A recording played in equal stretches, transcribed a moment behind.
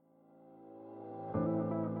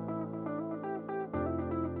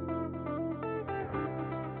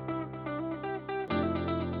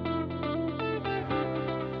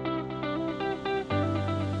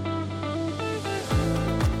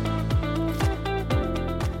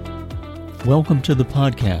Welcome to the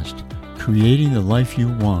podcast, Creating the Life You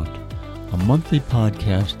Want, a monthly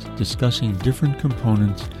podcast discussing different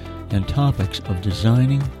components and topics of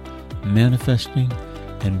designing, manifesting,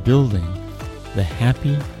 and building the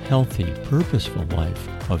happy, healthy, purposeful life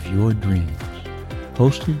of your dreams.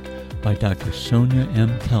 Hosted by Dr. Sonia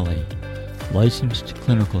M. Kelly, licensed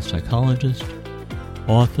clinical psychologist,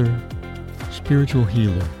 author, spiritual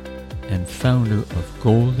healer, and founder of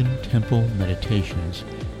Golden Temple Meditations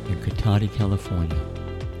in Cotati, California.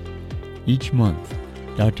 Each month,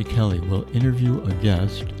 Dr. Kelly will interview a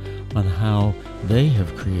guest on how they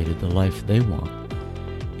have created the life they want,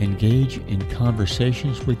 engage in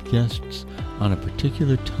conversations with guests on a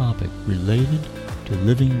particular topic related to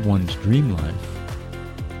living one's dream life,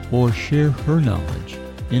 or share her knowledge,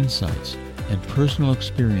 insights, and personal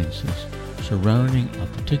experiences surrounding a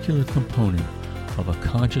particular component of a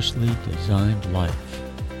consciously designed life.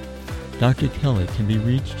 Dr. Kelly can be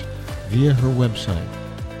reached via her website,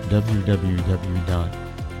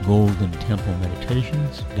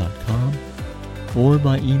 www.goldentemplemeditations.com, or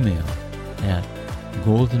by email at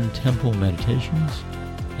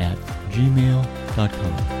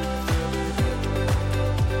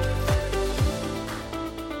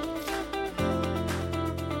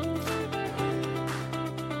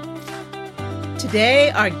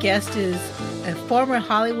Today, our guest is a former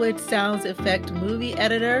Hollywood sounds effect movie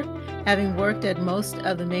editor, having worked at most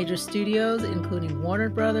of the major studios, including Warner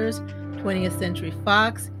Brothers, 20th Century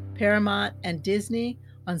Fox, Paramount, and Disney,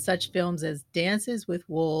 on such films as Dances with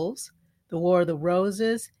Wolves, The War of the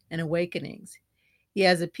Roses, and Awakenings. He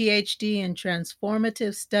has a PhD in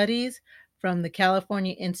Transformative Studies from the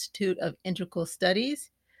California Institute of Integral Studies,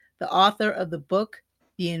 the author of the book,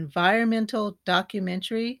 The Environmental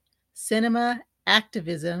Documentary, Cinema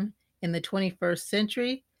Activism in the 21st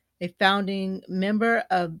Century, a founding member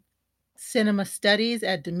of Cinema Studies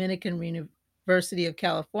at Dominican University of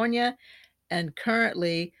California, and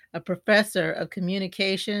currently a professor of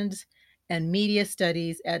Communications and Media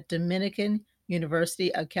Studies at Dominican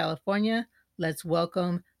University of California. Let's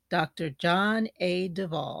welcome Dr. John A.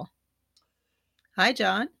 Duvall. Hi,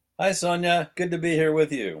 John. Hi, Sonia. Good to be here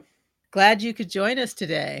with you. Glad you could join us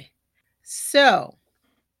today. So,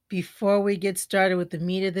 before we get started with the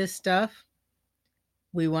meat of this stuff,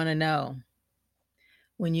 we want to know,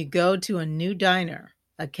 when you go to a new diner,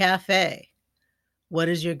 a cafe, what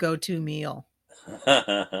is your go-to meal?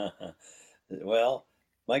 Well,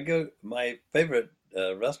 my favorite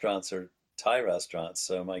restaurants are Thai restaurants,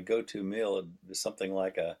 so my go-to meal is something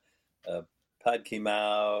like a pad ki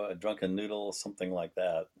mao, a drunken noodle, something like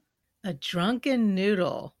that. A drunken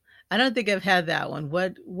noodle. I don't think I've had that one.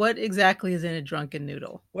 What exactly is in a drunken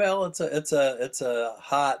noodle? Well, it's a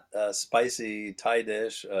hot, spicy Thai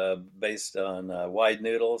dish based on wide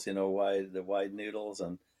noodles. You know, wide noodles,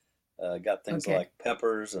 and got things Okay. like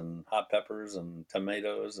peppers and hot peppers and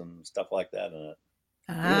tomatoes and stuff like that in it.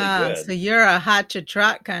 Ah, Really good. so you're a hot to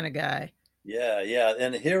trot kind of guy. Yeah.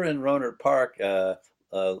 And here in Rohnert Park,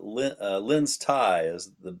 Lynn's Thai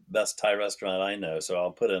is the best Thai restaurant I know, so I'll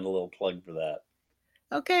put in a little plug for that.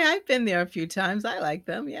 Okay, I've been there a few times. I like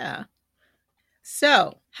them, yeah.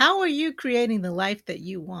 So, how are you creating the life that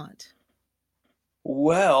you want?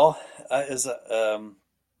 Well,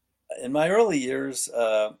 in my early years,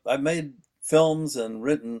 I've made films and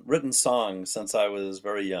written songs since I was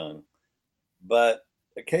very young, but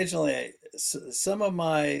occasionally some of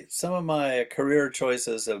my career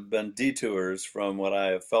choices have been detours from what I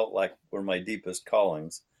have felt like were my deepest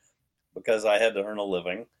callings, because I had to earn a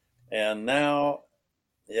living. And now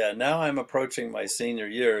I'm approaching my senior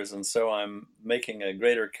years, and so I'm making a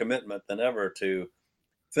greater commitment than ever to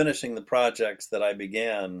finishing the projects that I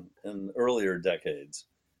began in earlier decades.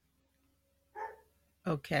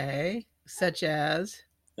 Okay, such as?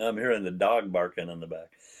 I'm hearing the dog barking in the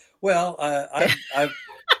back. Well,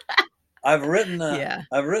 I've written Yeah.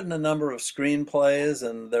 I've written a number of screenplays,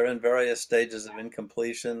 and they're in various stages of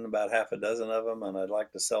incompletion, about half a dozen of them, and I'd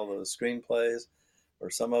like to sell those screenplays, or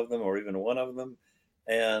some of them, or even one of them.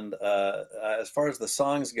 And as far as the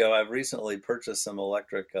songs go, I've recently purchased some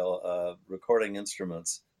electric recording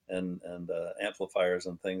instruments and amplifiers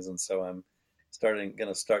and things, and so I'm going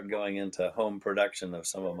to start going into home production of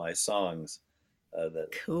some of my songs that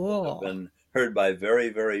Cool. have been heard by very,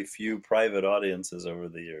 very few private audiences over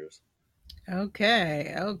the years.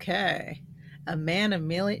 Okay. A man of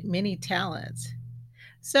many talents.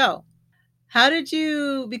 So, how did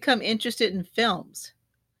you become interested in films?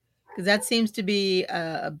 Because that seems to be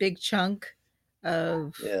a big chunk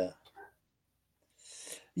of Well,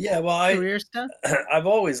 career stuff. I've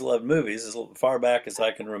always loved movies as far back as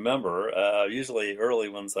I can remember, usually early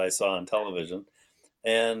ones I saw on television.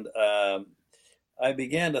 And I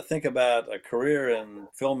began to think about a career in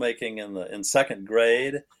filmmaking in second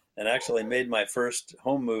grade, and actually made my first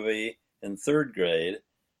home movie in third grade.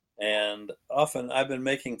 And often I've been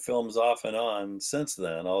making films off and on since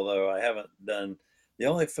then, although I haven't done. The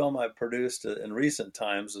only film I've produced in recent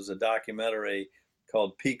times was a documentary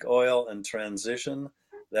called Peak Oil and Transition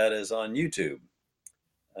that is on YouTube.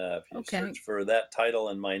 If you Okay. search for that title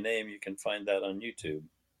and my name, you can find that on YouTube.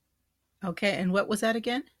 Okay. And what was that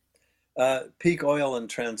again? Peak Oil and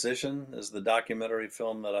Transition is the documentary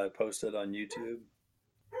film that I posted on YouTube.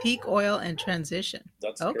 Peak Oil and Transition.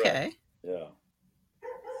 That's correct. Okay. Yeah.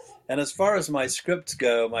 And as far as my scripts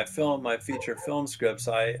go, my feature film scripts,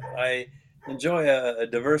 I enjoy a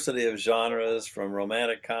diversity of genres, from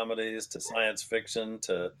romantic comedies to science fiction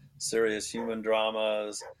to serious human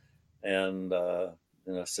dramas, and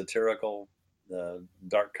satirical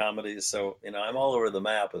dark comedies. So I'm all over the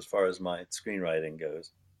map as far as my screenwriting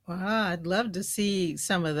goes. Wow, I'd love to see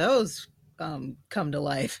some of those come to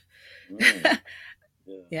life. Mm,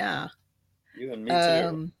 yeah, Yeah. you and me too.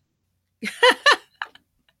 Um,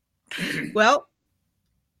 well,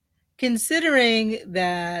 considering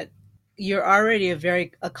that you're already a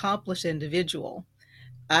very accomplished individual,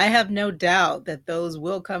 I have no doubt that those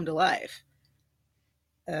will come to life.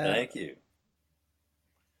 Uh, Thank you.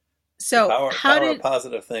 The so, how power of did,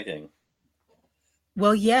 positive thinking.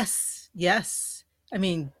 well, yes, yes. I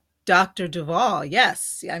mean, Dr. Duvall,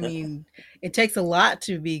 yes. I mean, it takes a lot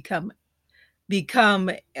to to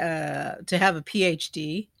have a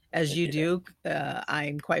PhD, as you Yeah. do.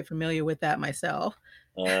 I'm quite familiar with that myself.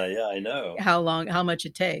 Yeah, I know. How much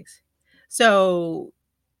it takes. So,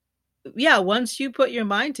 yeah, once you put your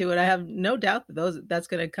mind to it, I have no doubt that that's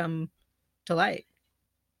going to come to light.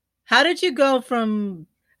 How did you go from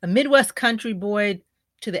a Midwest country boy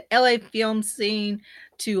to the LA film scene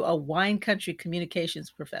to a wine country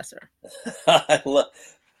communications professor? I love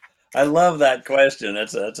I love that question.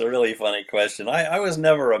 It's a really funny question. I was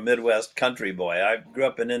never a Midwest country boy. I grew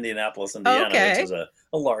up in Indianapolis, Indiana, which is Okay.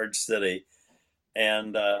 a large city,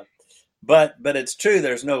 and but it's true.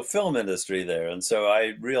 There's no film industry there, and so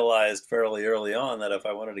I realized fairly early on that if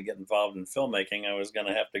I wanted to get involved in filmmaking, I was going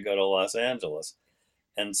to have to go to Los Angeles,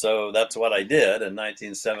 and so that's what I did in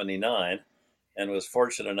 1979, and was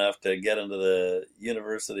fortunate enough to get into the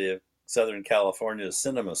University of Southern California's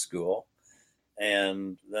cinema school.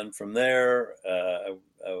 And then from there,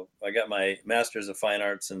 I got my master's of fine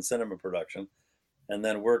arts in cinema production, and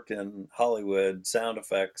then worked in Hollywood sound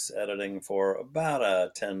effects editing for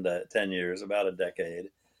about 10 years, about a decade.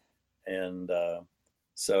 And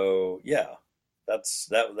so yeah,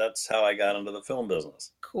 that's how I got into the film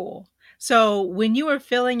business. Cool. So, when you were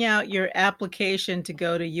filling out your application to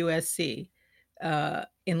go to USC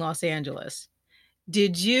in Los Angeles,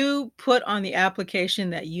 did you put on the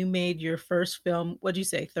application that you made your first film? What'd you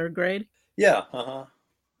say, third grade? Yeah, uh-huh,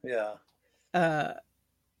 yeah. Uh,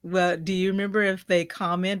 well, do you remember if they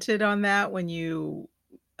commented on that when you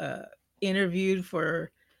uh, interviewed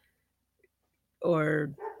for,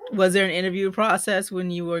 or was there an interview process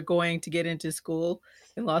when you were going to get into school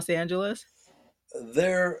in Los Angeles?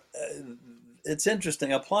 There, it's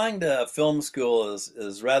interesting. Applying to film school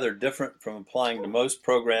is rather different from applying to most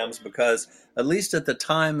programs, because at least at the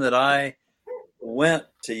time that I went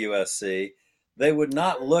to USC, they would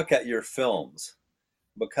not look at your films,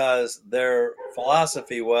 because their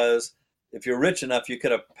philosophy was, if you're rich enough, you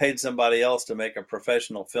could have paid somebody else to make a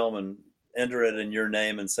professional film and enter it in your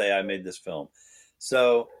name and say, I made this film.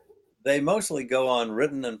 So they mostly go on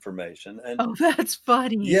written information. And Oh, that's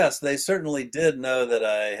funny. yes, they certainly did know that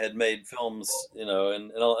I had made films, in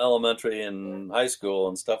elementary and high school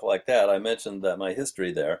and stuff like that. I mentioned that my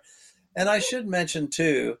history there. And I should mention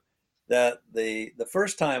too that the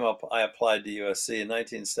first time I applied to USC in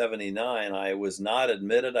 1979, I was not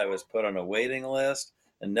admitted. I was put on a waiting list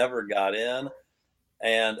and never got in.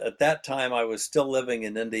 And at that time, I was still living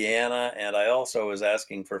in Indiana, and I also was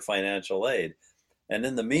asking for financial aid. And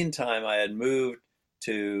in the meantime, I had moved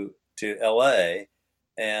to LA,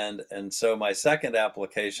 and so my second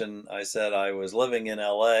application, I said I was living in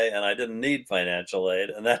LA and I didn't need financial aid,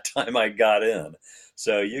 and that time I got in.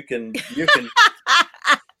 So you can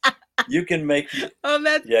make Oh,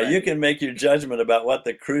 that's yeah, you funny. can make your judgment about what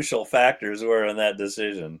the crucial factors were in that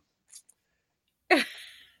decision.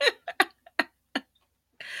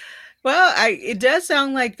 Well, it does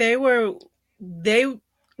sound like they knew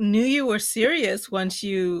you were serious once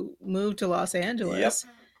you moved to Los Yep. Angeles.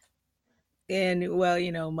 And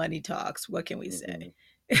well, money talks. What can we say?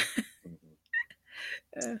 Hmm.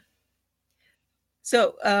 Hmm. Uh,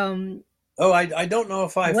 so, Oh, I don't know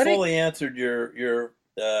if I what? fully answered your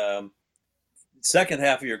second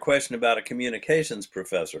half of your question about a communications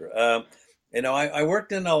professor. I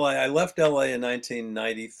worked in LA. I left LA in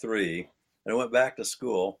 1993 and I went back to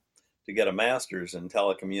school to get a master's in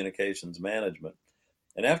telecommunications management.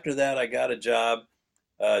 And after that, I got a job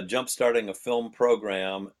jump starting a film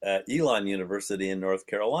program at Elon University in North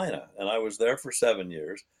Carolina. And I was there for 7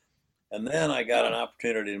 years. And then I got an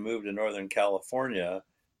opportunity to move to Northern California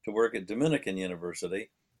to work at Dominican University,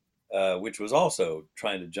 which was also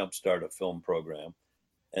trying to jumpstart a film program.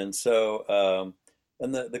 And so,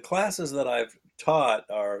 and the classes that I've taught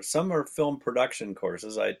are some are film production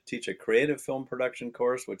courses. I teach a creative film production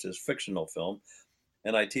course, which is fictional film,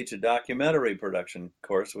 and I teach a documentary production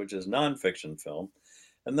course, which is nonfiction film.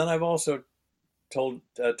 And then I've also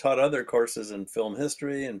taught other courses in film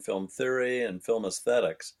history and film theory and film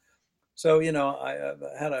aesthetics. So, I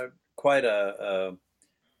had quite a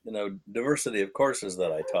diversity of courses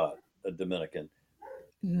that I taught at Dominican.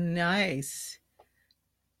 Nice.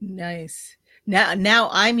 Nice. Now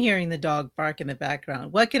I'm hearing the dog bark in the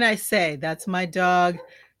background. What can I say? That's my dog,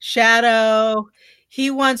 Shadow.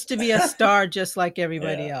 He wants to be a star just like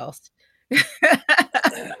everybody Yeah. else.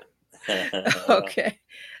 Okay.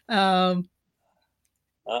 I'm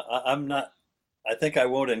not, I think I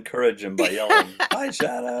won't encourage him by yelling, "Hi,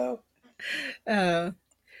 Shadow."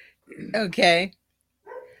 Okay.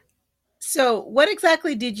 So, what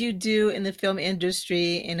exactly did you do in the film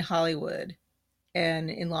industry in Hollywood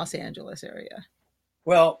and in Los Angeles area?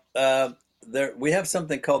 Well, we have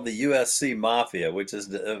something called the USC Mafia, which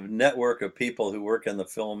is a network of people who work in the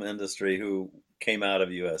film industry who came out of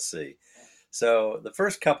USC. So the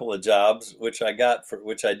first couple of jobs, which I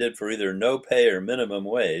did for either no pay or minimum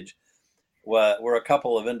wage, were a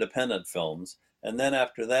couple of independent films. And then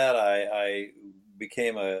after that, I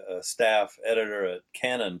became a staff editor at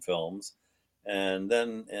Canon Films. And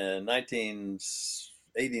then in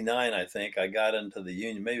 1989, I think, I got into the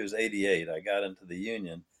union. Maybe it was 88. I got into the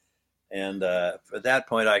union. And at that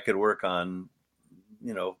point, I could work on,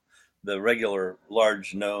 the regular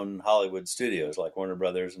large known Hollywood studios like Warner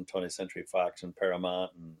Brothers and 20th Century Fox and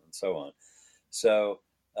Paramount and so on. So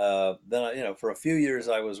then, for a few years,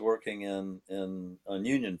 I was working on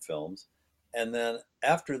union films. And then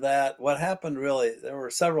after that, what happened really, there were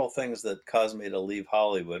several things that caused me to leave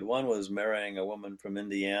Hollywood. One was marrying a woman from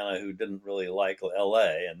Indiana who didn't really like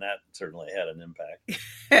LA, and that certainly had an impact.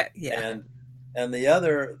 Yeah. And the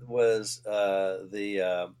other was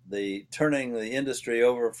the turning the industry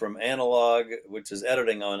over from analog, which is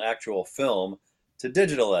editing on actual film, to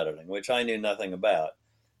digital editing, which I knew nothing about.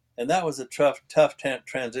 And that was a tough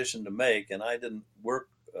transition to make. And I didn't work,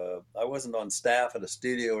 I wasn't on staff at a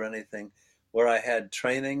studio or anything where I had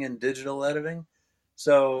training in digital editing.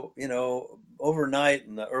 So, overnight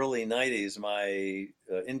in the early 90s, my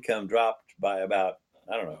income dropped by about,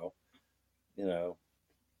 I don't know,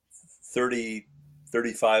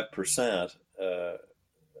 35%. I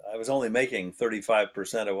was only making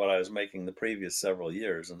 35% of what I was making the previous several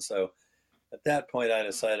years. And so at that point, I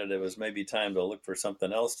decided it was maybe time to look for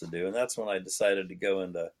something else to do. And that's when I decided to go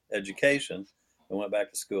into education and went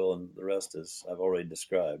back to school. And the rest is I've already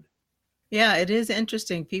described. Yeah, it is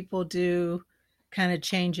interesting. People do kind of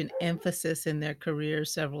change an emphasis in their career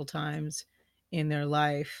several times in their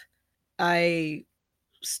life. I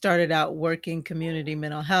started out working community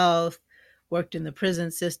mental health, worked in the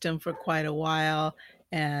prison system for quite a while,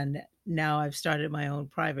 and now I've started my own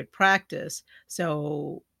private practice.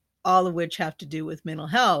 So, all of which have to do with mental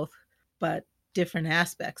health, but different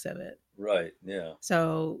aspects of it. Right. Yeah.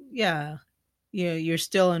 So, yeah, you're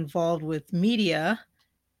still involved with media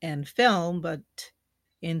and film, but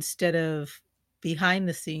instead of behind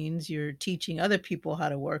the scenes, you're teaching other people how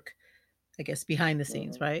to work, I guess, behind the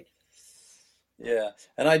scenes, Mhm. right? Yeah,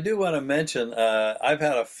 and I do want to mention I've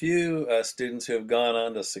had a few students who have gone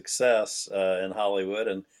on to success in Hollywood,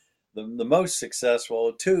 and the most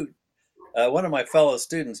successful one of my fellow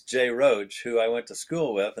students, Jay Roach, who I went to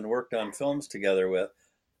school with and worked on films together with,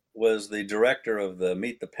 was the director of the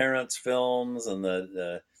Meet the Parents films and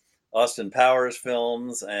the Austin Powers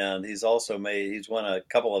films, and he's won a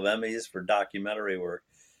couple of Emmys for documentary work.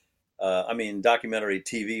 Documentary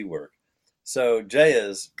TV work. So Jay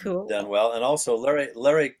has Cool. done well, and also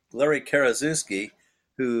Larry Karaszewski,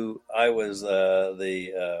 who I was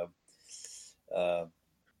the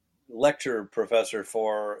lecture professor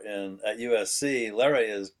for at USC. Larry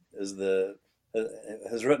has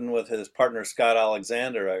written with his partner Scott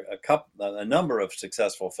Alexander a number of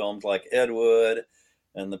successful films like Ed Wood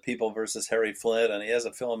and The People versus Harry Flint, and he has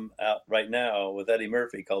a film out right now with Eddie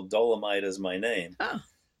Murphy called Dolomite Is My Name. Oh,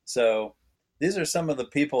 So these are some of the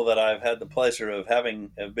people that I've had the pleasure of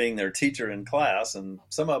being their teacher in class, and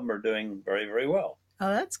some of them are doing very, very well. Oh,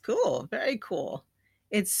 that's cool. Very cool.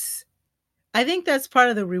 It's I think that's part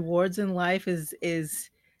of the rewards in life is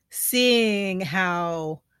seeing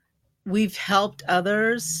how we've helped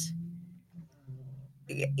others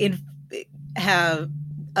in have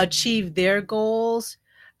achieved their goals.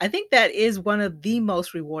 I think that is one of the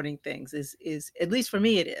most rewarding things is at least for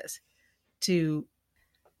me it is to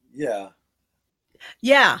Yeah.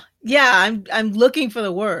 yeah, I'm looking for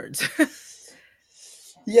the words.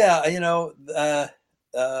 Yeah,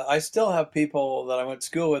 I still have people that I went to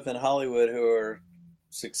school with in Hollywood who are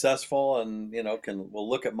successful and, will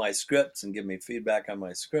look at my scripts and give me feedback on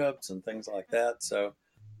my scripts and things like that. So,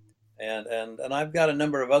 and I've got a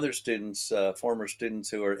number of other students, former students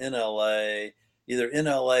who are in LA, either in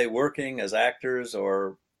LA working as actors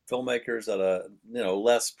or filmmakers at a,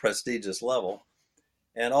 less prestigious level.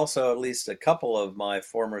 And also, at least a couple of my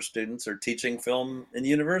former students are teaching film in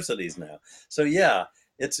universities now. So yeah,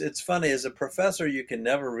 it's funny. As a professor, you can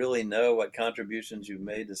never really know what contributions you've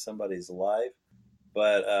made to somebody's life,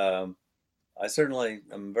 but I certainly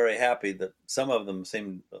am very happy that some of them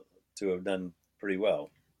seem to have done pretty well.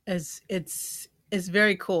 It's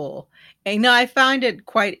very cool. And I find it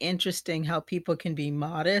quite interesting how people can be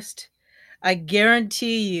modest. I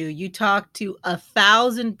guarantee you talk to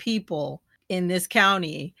 1,000 people in this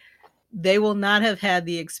county, they will not have had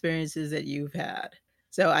the experiences that you've had.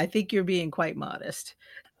 So I think you're being quite modest.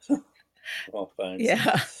 Well, thanks.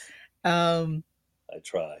 Yeah. Um, I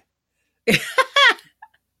try.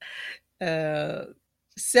 uh,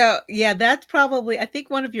 so yeah, that's probably, I think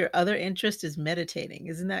one of your other interests is meditating.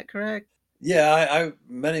 Isn't that correct? Yeah, I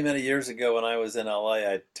many, many years ago when I was in LA,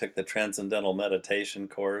 I took the Transcendental Meditation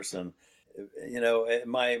course, and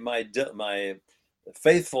my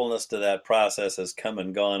faithfulness to that process has come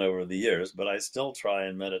and gone over the years, but I still try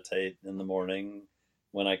and meditate in the morning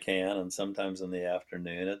when I can, and sometimes in the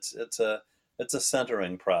afternoon. It's a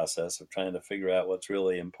centering process of trying to figure out what's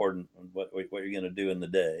really important and what you're going to do in the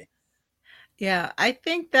day. Yeah, I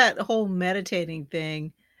think that whole meditating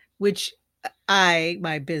thing, which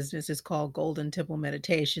my business is called Golden Temple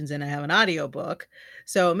Meditations, and I have an audiobook.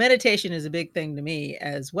 So meditation is a big thing to me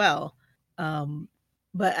as well. Um,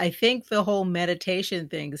 but I think the whole meditation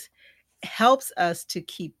things helps us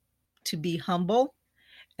to be humble.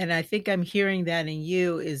 And I think I'm hearing that in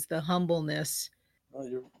you is the humbleness. Well,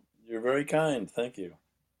 you're very kind. Thank you.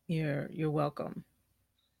 You're welcome.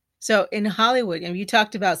 So in Hollywood, and you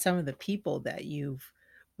talked about some of the people that you've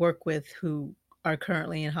worked with who are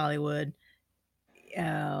currently in Hollywood,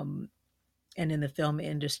 um, and in the film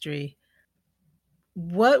industry.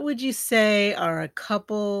 What would you say are a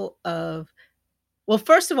couple of, well,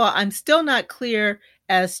 first of all, I'm still not clear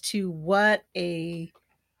as to what a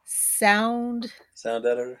sound Sound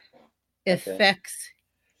editor? Okay. effects,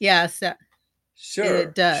 yes, it Sure, sure.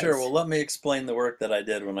 does. Well, let me explain the work that I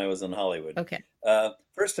did when I was in Hollywood. Okay.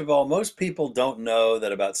 First of all, most people don't know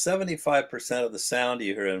that about 75% of the sound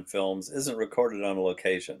you hear in films isn't recorded on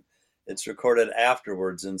location. It's recorded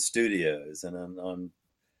afterwards in studios and on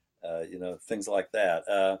things like that.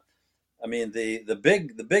 I mean, the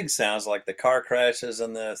big sounds like the car crashes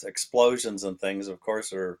and the explosions and things, of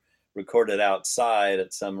course, are recorded outside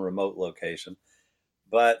at some remote location.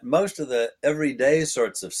 But most of the everyday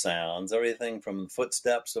sorts of sounds, everything from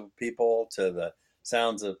footsteps of people to the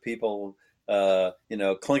sounds of people,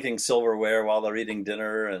 clinking silverware while they're eating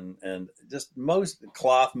dinner, and just most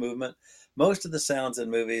cloth movement, most of the sounds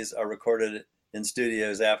in movies are recorded in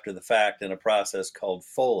studios after the fact in a process called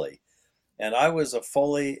Foley. And I was a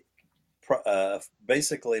Foley.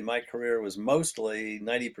 Basically, my career was mostly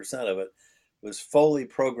 90% of it was Foley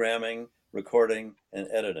programming, recording, and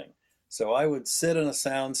editing. So I would sit in a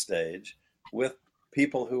sound stage with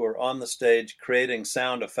people who were on the stage creating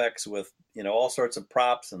sound effects with all sorts of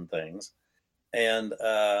props and things, and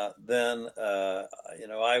then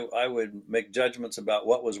I would make judgments about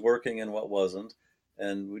what was working and what wasn't,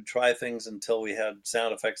 and we'd try things until we had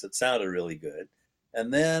sound effects that sounded really good,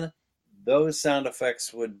 and then those sound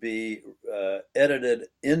effects would be edited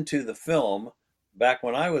into the film. Back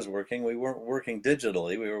when I was working, we weren't working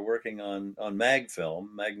digitally. We were working on mag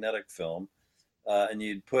film, magnetic film, and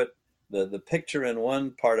you'd put the picture in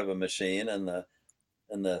one part of a machine and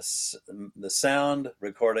the sound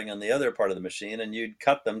recording on the other part of the machine, and you'd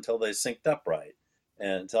cut them till they synced up right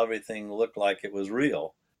and until everything looked like it was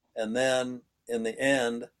real. And then in the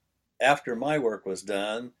end, after my work was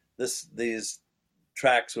done, these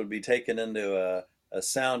tracks would be taken into a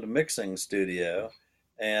sound mixing studio,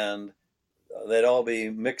 and they'd all be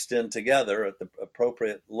mixed in together at the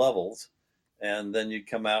appropriate levels, and then you'd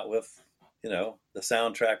come out with the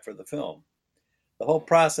soundtrack for the film. The whole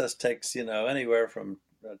process takes, anywhere from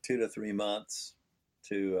 2 to 3 months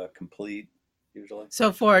to complete, usually.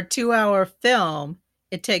 So for a 2-hour film,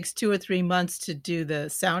 it takes 2 or 3 months to do the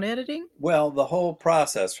sound editing? Well, the whole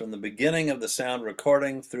process from the beginning of the sound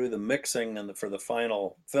recording through the mixing and for the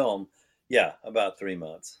final film, yeah, about 3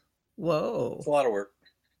 months. Whoa. It's a lot of work.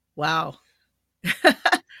 Wow.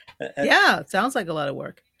 And- Yeah, it sounds like a lot of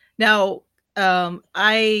work. Now,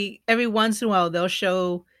 every once in a while they'll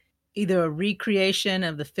show either a recreation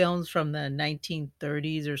of the films from the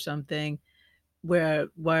 1930s or something where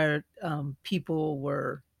people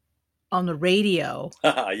were on the radio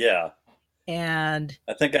Yeah, and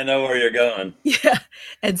I think I know where you're going. yeah,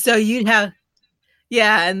 and so you'd have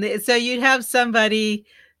so you'd have somebody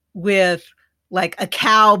with like a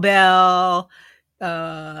cowbell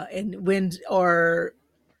and wind or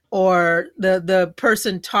the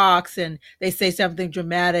person talks and they say something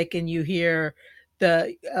dramatic and you hear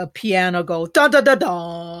the piano go da da da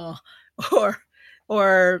da,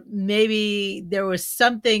 or maybe there was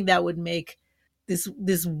something that would make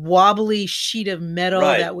this wobbly sheet of metal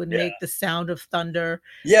Right, that would yeah. make the sound of thunder.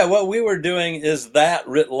 Yeah, what we were doing is that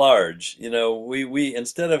writ large. We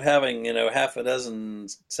instead of having, half a dozen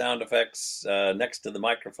sound effects next to the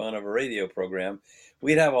microphone of a radio program,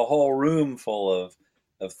 we'd have a whole room full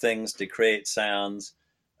of things to create sounds.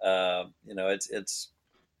 It's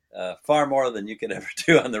far more than you could ever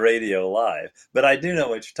do on the radio live. But I do know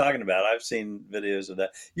what you're talking about. I've seen videos of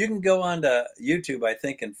that. You can go onto YouTube, I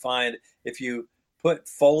think, and find, if you put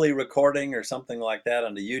Foley recording or something like that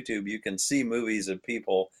onto YouTube, you can see movies of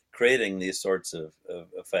people creating these sorts of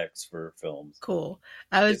effects for films. Cool.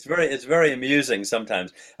 It's very amusing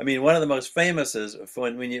sometimes. I mean, one of the most famous is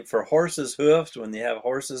for horses' hoofs, when you have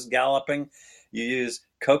horses galloping, you use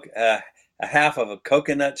a half of a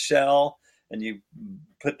coconut shell and you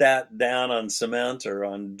put that down on cement or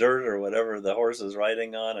on dirt or whatever the horse is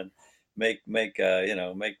riding on, and make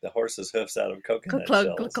the horse's hoofs out of coconut clunk,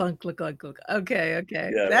 shells. clunk, clunk, clunk, clunk, clunk. Okay.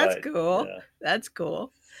 Yeah, That's right. cool. Yeah. That's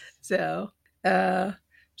cool. So,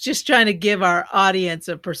 just trying to give our audience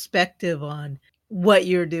a perspective on what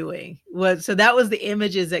you're doing. So that was the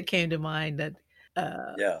images that came to mind that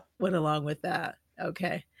went along with that.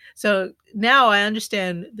 Okay. So now I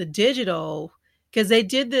understand the digital, because they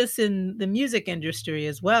did this in the music industry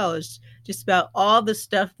as well. It's just about all the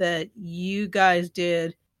stuff that you guys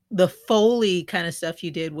did. The Foley kind of stuff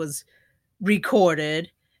you did was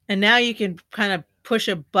recorded, and now you can kind of push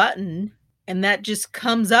a button and that just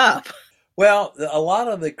comes up. Well, a lot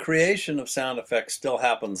of the creation of sound effects still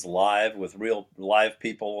happens live with real live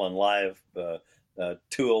people and live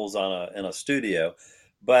tools in a studio,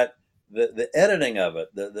 but the editing of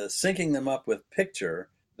it, the syncing them up with picture,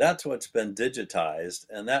 that's what's been digitized,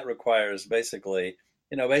 and that requires basically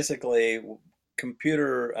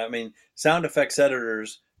sound effects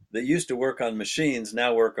editors that used to work on machines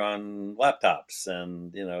now work on laptops,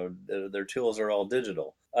 and their tools are all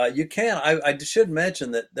digital. I should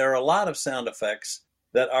mention that there are a lot of sound effects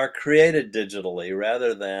that are created digitally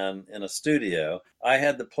rather than in a studio. I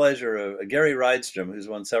had the pleasure of Gary Rydstrom, who's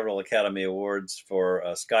won several Academy Awards for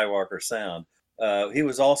Skywalker Sound. He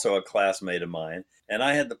was also a classmate of mine, and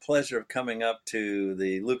I had the pleasure of coming up to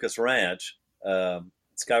the Lucas Ranch,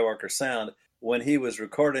 Skywalker Sound, when he was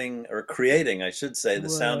recording, or creating, I should say, the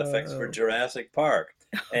sound effects for Jurassic Park.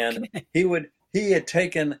 And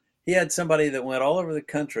he had somebody that went all over the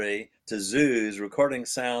country to zoos recording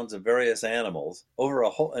sounds of various animals over a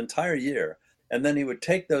whole entire year. And then he would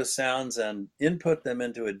take those sounds and input them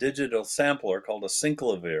into a digital sampler called a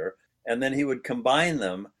synclavier, and then he would combine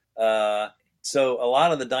them. So a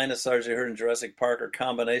lot of the dinosaurs you heard in Jurassic Park are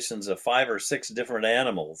combinations of 5 or 6 different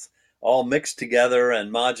animals, all mixed together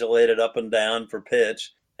and modulated up and down for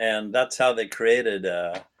pitch. And that's how they created,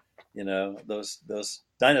 those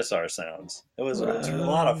dinosaur sounds. It was a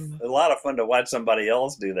lot of fun to watch somebody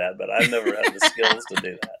else do that, but I've never had the skills to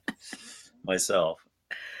do that myself.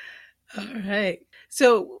 All right.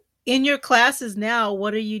 So in your classes now,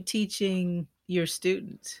 what are you teaching your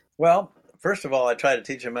students? Well, first of all, I try to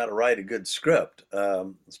teach them how to write a good script.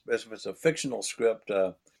 If it's a fictional script,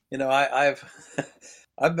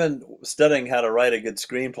 I've been studying how to write a good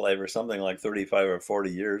screenplay for something like 35 or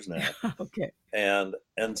 40 years now. Okay. And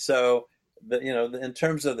so, in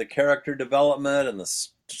terms of the character development and the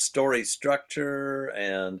story structure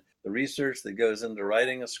and the research that goes into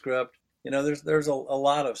writing a script, there's a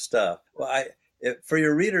lot of stuff. Well, for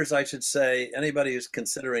your readers, I should say, anybody who's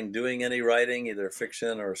considering doing any writing, either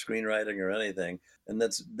fiction or screenwriting or anything, and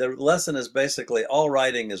the lesson is basically all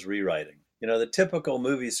writing is rewriting. The typical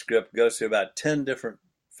movie script goes through about 10 different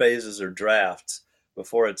phases or drafts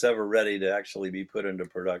before it's ever ready to actually be put into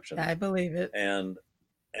production. I believe it. And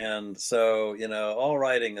so, all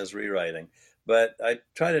writing is rewriting. But I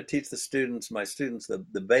try to teach my students,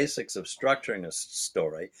 the basics of structuring a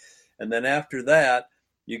story. And then after that,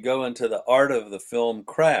 you go into the art of the film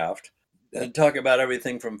craft and talk about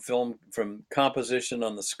everything from composition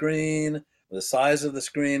on the screen, the size of the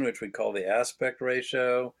screen, which we call the aspect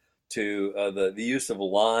ratio, to the use of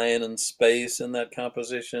line and space in that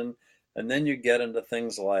composition. And then you get into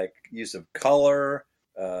things like use of color,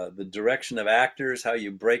 the direction of actors, how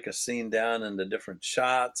you break a scene down into different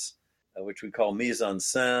shots, which we call mise en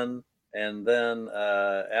scène. And then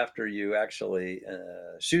after you actually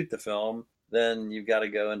shoot the film, then you've got to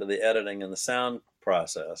go into the editing and the sound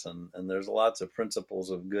process. And there's lots of principles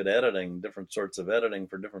of good editing, different sorts of editing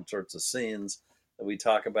for different sorts of scenes that we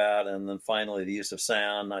talk about. And then finally, the use of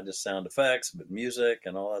sound, not just sound effects, but music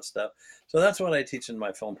and all that stuff. So that's what I teach in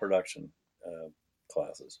my film production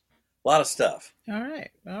classes. A lot of stuff. All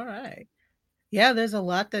right. Yeah, there's a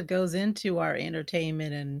lot that goes into our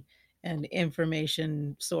entertainment and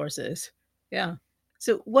information sources. Yeah.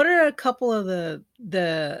 So what are a couple of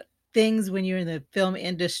the things when you're in the film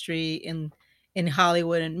industry in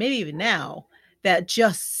Hollywood and maybe even now that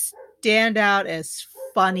just stand out as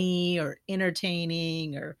funny or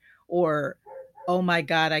entertaining or oh my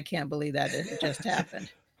God, I can't believe that it just happened?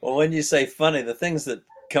 Well, when you say funny, the things that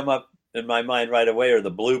come up in my mind right away are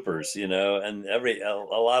the bloopers, and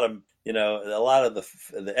a lot of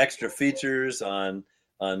the extra features on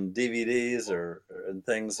DVDs and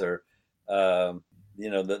things are,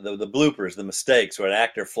 the bloopers, the mistakes where an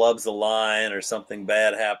actor flubs the line or something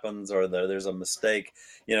bad happens or there's a mistake.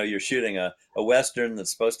 You're shooting a Western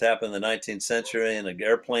that's supposed to happen in the 19th century and an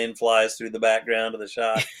airplane flies through the background of the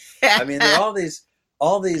shot. I mean, there are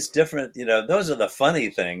all these different, those are the funny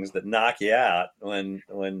things that knock you out when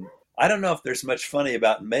I don't know if there's much funny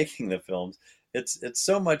about making the films. It's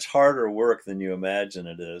so much harder work than you imagine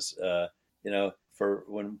it is. For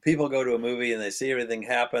when people go to a movie and they see everything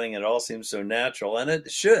happening, it all seems so natural, and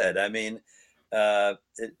it should. I mean,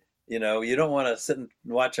 you don't want to sit and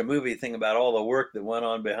watch a movie think about all the work that went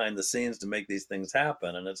on behind the scenes to make these things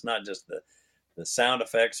happen. And it's not just the sound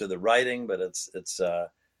effects or the writing, but it's the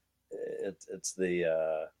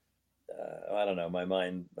I don't know. My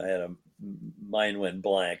mind went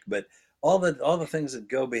blank, but all the things that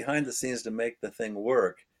go behind the scenes to make the thing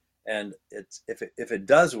work. And if it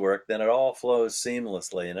does work, then it all flows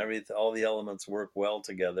seamlessly, and all the elements work well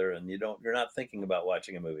together. And you're not thinking about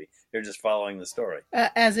watching a movie; you're just following the story,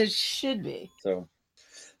 as it should be. So,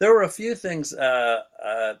 there were a few things.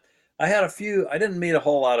 I didn't meet a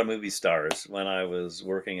whole lot of movie stars when I was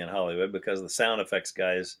working in Hollywood because the sound effects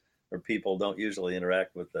guys or people don't usually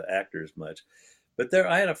interact with the actors much. But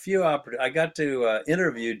I had a few I got to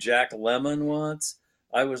interview Jack Lemmon once.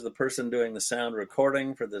 I was the person doing the sound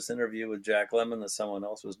recording for this interview with Jack Lemmon that someone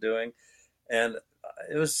else was doing. And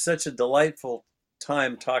it was such a delightful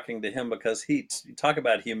time talking to him because talk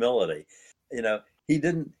about humility. He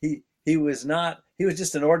was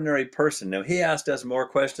just an ordinary person. Now, he asked us more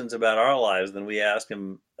questions about our lives than we asked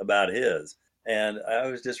him about his. And I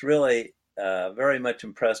was just really very much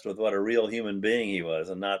impressed with what a real human being he was,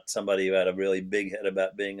 and not somebody who had a really big head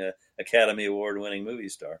about being a Academy Award-winning movie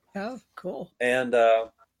star. Oh, cool. And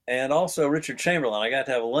also Richard Chamberlain. I got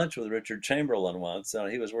to have lunch with Richard Chamberlain once.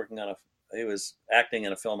 He was acting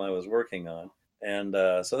in a film I was working on. And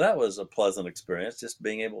so that was a pleasant experience, just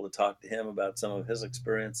being able to talk to him about some of his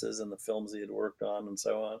experiences in the films he had worked on and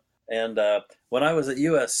so on. And when I was at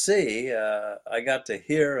USC, I got to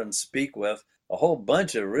hear and speak with a whole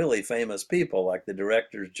bunch of really famous people, like the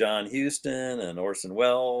directors John Huston and Orson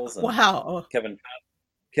Welles and wow. Kevin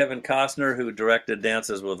Costner, who directed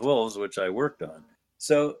Dances with Wolves, which I worked on.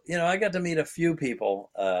 So, I got to meet a few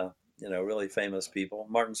people, really famous people.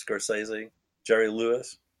 Martin Scorsese, Jerry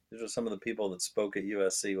Lewis. These were some of the people that spoke at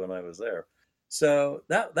USC when I was there. So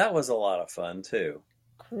that was a lot of fun, too.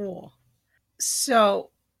 Cool.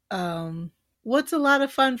 So what's a lot of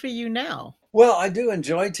fun for you now? Well, I do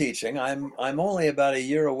enjoy teaching. I'm only about a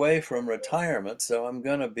year away from retirement, so I'm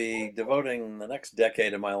going to be devoting the next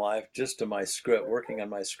decade of my life just to my script, working on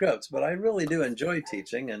my scripts. But I really do enjoy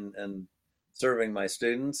teaching and serving my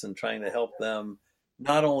students and trying to help them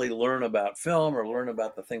not only learn about film or learn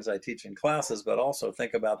about the things I teach in classes, but also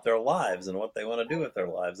think about their lives and what they want to do with their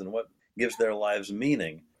lives and what gives their lives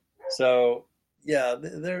meaning. So, yeah,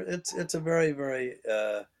 it's a very, very...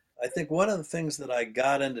 I think one of the things that I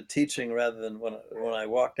got into teaching rather than when I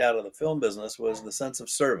walked out of the film business was the sense of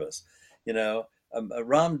service.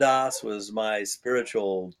 Ram Dass was my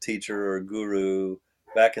spiritual teacher or guru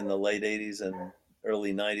back in the late 80s and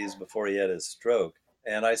early 90s before he had his stroke.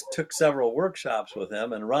 And I took several workshops with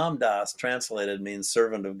him, and Ram Dass translated means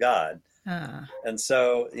servant of God. Ah, And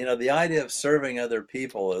so, the idea of serving other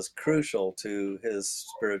people is crucial to his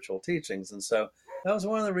spiritual teachings. And so that was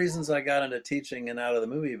one of the reasons I got into teaching and out of the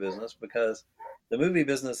movie business, because the movie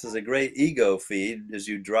business is a great ego feed as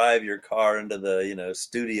you drive your car into the,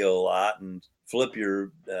 studio lot and flip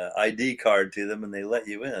your ID card to them and they let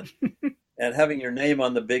you in. And having your name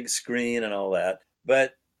on the big screen and all that.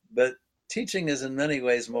 But teaching is in many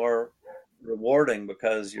ways more rewarding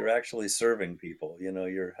because you're actually serving people.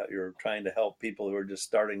 You're trying to help people who are just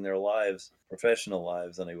starting their lives, professional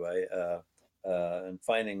lives anyway, and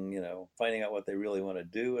finding out what they really want to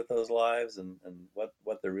do with those lives, and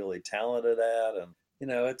what they're really talented at. And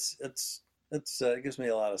it gives me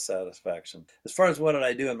a lot of satisfaction. As far as what did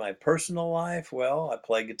I do in my personal life, well, I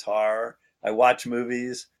play guitar, I watch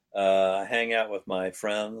movies, I hang out with my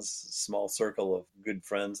friends, small circle of good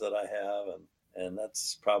friends that I have, and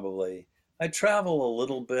that's probably. I travel a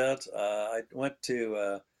little bit. I went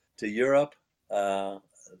to Europe,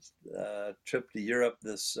 trip to Europe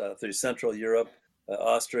through Central Europe,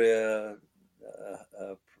 Austria,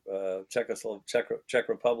 Czech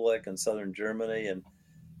Republic, and Southern Germany, and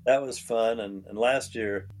that was fun. And last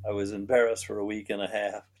year I was in Paris for a week and a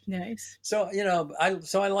half. nice. So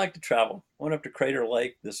I like to travel. Went up to Crater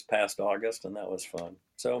Lake this past August, and that was fun.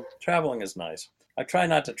 So traveling is nice. I try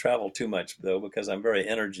not to travel too much, though, because I'm very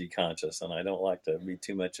energy conscious, and I don't like to be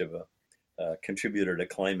too much of a contributor to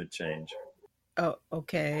climate change. Oh,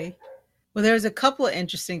 okay. Well, there's a couple of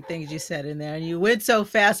interesting things you said in there, and you went so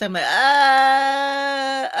fast. I'm like,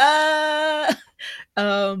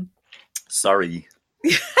 Sorry.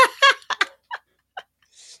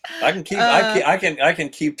 I can keep. I can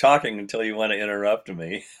keep talking until you want to interrupt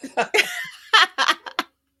me.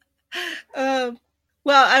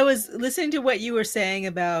 Well, I was listening to what you were saying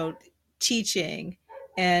about teaching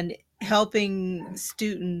and helping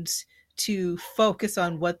students to focus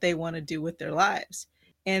on what they want to do with their lives.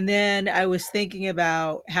 And then I was thinking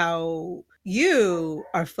about how you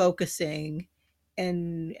are focusing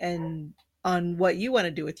and on what you want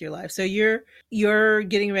to do with your life. So you're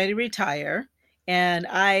getting ready to retire, and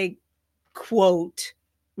I quote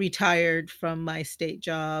retired from my state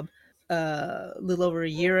job a little over a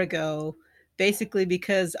year ago, basically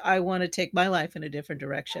because I want to take my life in a different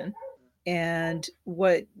direction. And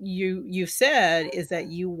what you've said is that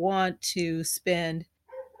you want to spend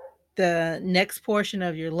the next portion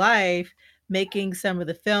of your life making some of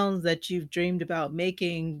the films that you've dreamed about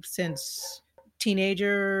making since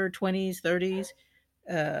teenager, 20s, 30s,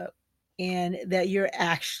 and that you're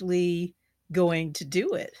actually going to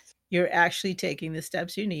do it. You're actually taking the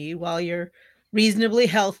steps you need while you're reasonably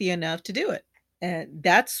healthy enough to do it. And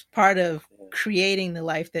that's part of creating the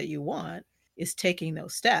life that you want, is taking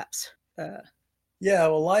those steps. Yeah,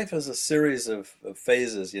 well, life is a series of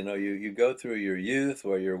phases. You go through your youth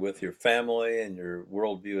where you're with your family and your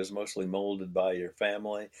worldview is mostly molded by your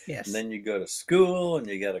family. Yes. And then you go to school and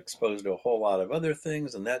you get exposed to a whole lot of other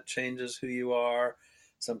things, and that changes who you are,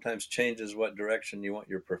 sometimes changes what direction you want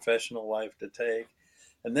your professional life to take.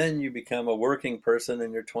 And then you become a working person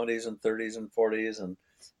in your 20s and 30s and 40s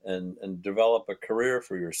and develop a career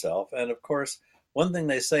for yourself. And of course, one thing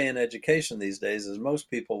they say in education these days is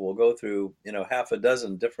most people will go through, half a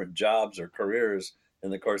dozen different jobs or careers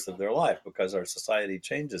in the course of their life because our society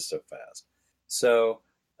changes so fast. So,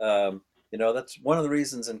 that's one of the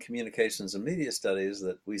reasons in communications and media studies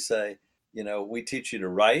that we say, we teach you to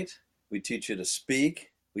write, we teach you to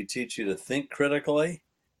speak, we teach you to think critically.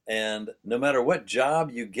 And no matter what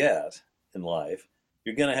job you get in life,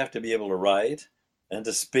 you're going to have to be able to write and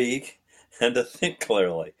to speak and to think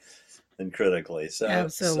clearly and critically. So,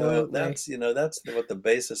 absolutely. So that's what the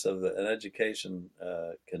basis of an education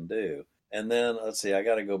can do. And then let's see, I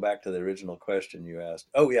got to go back to the original question you asked.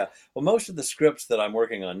 Oh yeah, well, most of the scripts that I'm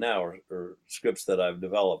working on now are scripts that I've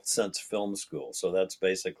developed since film school. So that's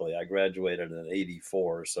basically, I graduated in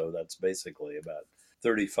 '84, so that's basically about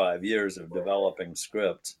 35 years of developing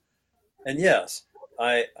scripts. And yes,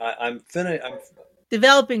 I'm finished. I'm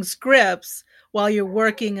developing scripts while you're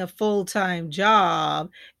working a full-time job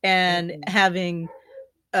and having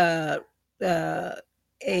a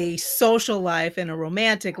social life and a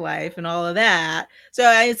romantic life and all of that. So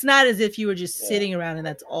it's not as if you were just sitting around and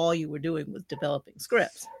that's all you were doing was developing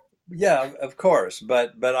scripts. Yeah, of course,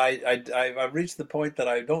 but I've reached the point that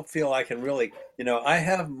I don't feel I can really, I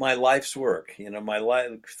have my life's work, my life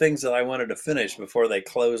things that I wanted to finish before they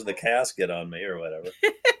close the casket on me or whatever,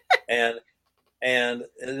 and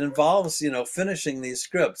it involves, finishing these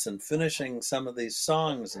scripts and finishing some of these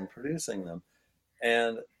songs and producing them,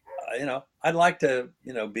 and I'd like to,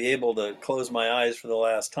 be able to close my eyes for the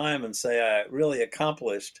last time and say I really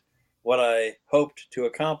accomplished what I hoped to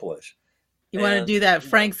accomplish. You want to And, do that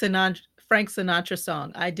Frank Sinatra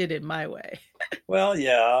song? I did it my way. well,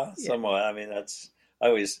 yeah, Yeah. somewhat. I mean, I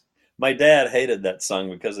always, my dad hated that song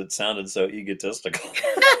because it sounded so egotistical.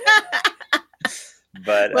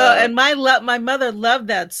 But, Well, and my mother loved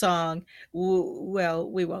that song. Well,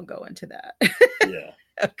 we won't go into that. yeah.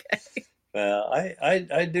 Okay. Well,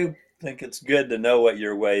 I do think it's good to know what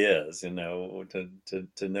your way is, to know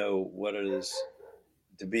what it is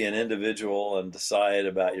to be an individual and decide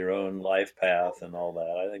about your own life path and all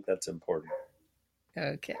that. I think that's important.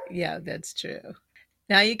 Okay. Yeah, that's true.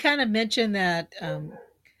 Now, you kind of mentioned that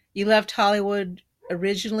you left Hollywood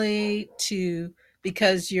originally to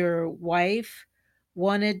because your wife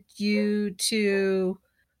wanted you to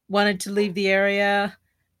wanted to leave the area.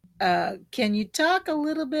 Can you talk a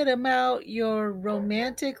little bit about your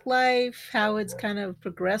romantic life, how it's kind of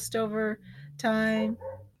progressed over time?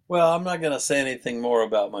 Well, I'm not going to say anything more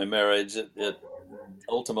about my marriage. It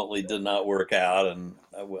ultimately did not work out, and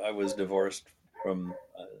I was divorced from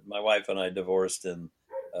my wife and I divorced in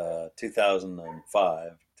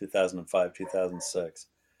 2005, 2006.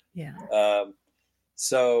 Yeah.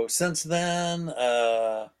 So since then,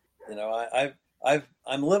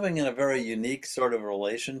 I'm living in a very unique sort of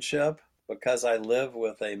relationship because I live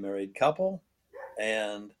with a married couple,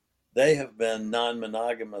 and they have been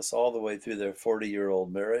non-monogamous all the way through their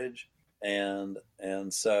 40-year-old marriage, and I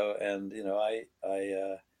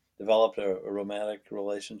developed a romantic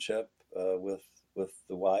relationship with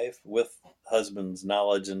the wife with husband's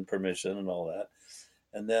knowledge and permission and all that.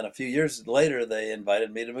 And then a few years later, they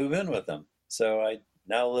invited me to move in with them. So I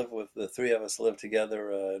now live with the three of us live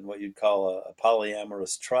together in what you'd call a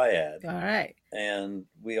polyamorous triad, All right. and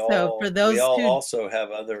we So all for we those all who also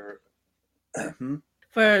have other.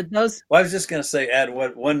 for those Well, I was just going to say, add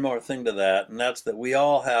one more thing to that, and that's that we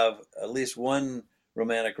all have at least one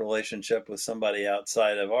romantic relationship with somebody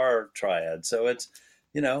outside of our triad. So it's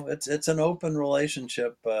an open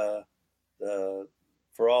relationship for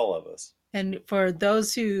all of us. and for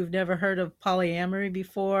those who've never heard of polyamory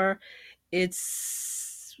before,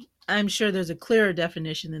 it's I'm sure there's a clearer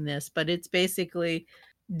definition than this, but it's basically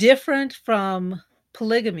different from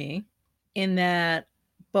polygamy in that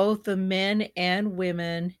both the men and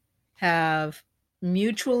women have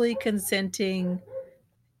mutually consenting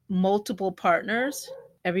multiple partners.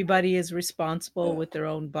 Everybody is responsible Yeah. with their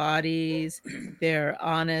own bodies. They're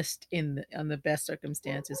honest on the best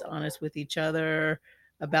circumstances, honest with each other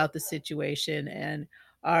about the situation, and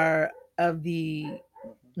are of the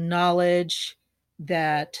knowledge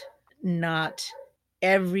that not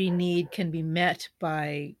every need can be met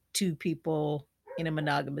by two people in a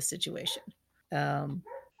monogamous situation. Um,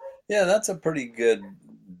 Yeah, that's a pretty good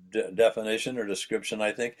definition or description,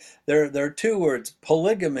 I think. There are two words.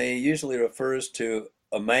 Polygamy usually refers to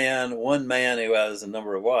one man who has a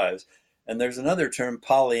number of wives. And there's another term,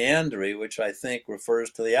 polyandry, which I think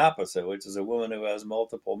refers to the opposite, which is a woman who has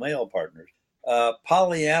multiple male partners.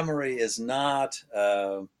 Polyamory is not,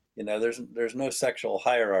 there's no sexual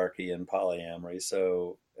hierarchy in polyamory.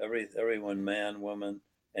 So everyone, man, woman,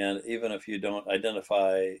 and even if you don't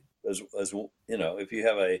identify as if you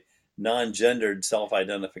have a non-gendered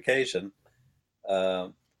self-identification,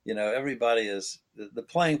 everybody is the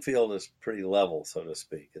playing field is pretty level, so to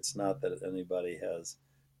speak. It's not that anybody has,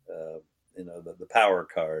 the power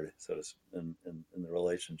card, so to in the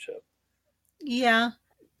relationship. yeah,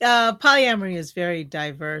 polyamory is very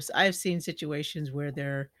diverse. I've seen situations where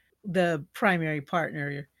the primary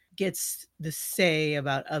partner gets the say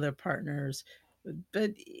about other partners,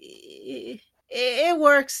 but it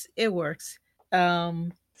works. It works.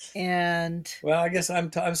 Um, and Well, I guess I'm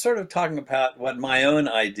sort of talking about what my own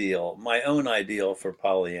ideal for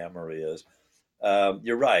polyamory is.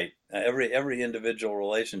 You're right. Every individual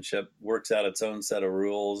relationship works out its own set of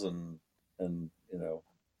rules and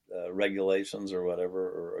regulations or whatever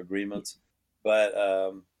or agreements. But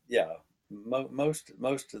yeah, most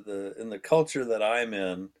of the in the culture that I'm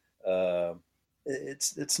in, uh,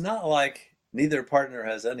 it's not like neither partner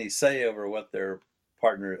has any say over what their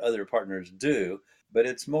other partners do, but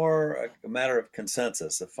it's more a matter of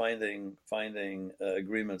consensus, of finding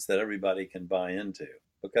agreements that everybody can buy into.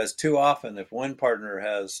 Because too often, if one partner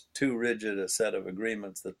has too rigid a set of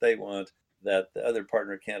agreements that they want that the other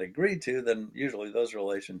partner can't agree to, then usually those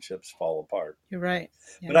relationships fall apart. you're right.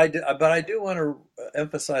 But Yeah. I do want to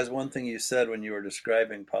emphasize one thing you said when you were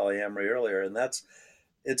describing polyamory earlier, and that's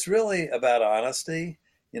it's really about honesty.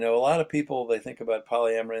 A lot of people, they think about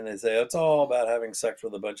polyamory and they say it's all about having sex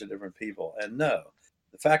with a bunch of different people. And no,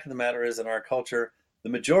 the fact of the matter is, in our culture, the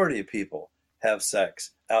majority of people have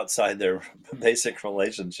sex outside their basic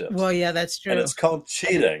relationships. Well, yeah, that's And true. it's called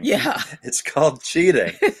cheating. Yeah. It's called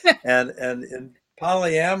cheating. And in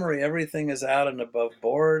polyamory, everything is out and above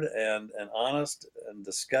board and honest and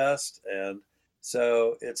discussed. And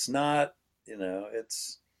so it's not,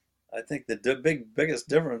 it's, I think the biggest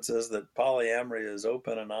difference is that polyamory is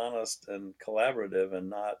open and honest and collaborative and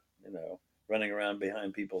not, running around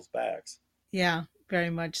behind people's backs. Yeah, very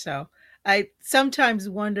much so. I sometimes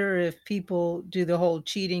wonder if people do the whole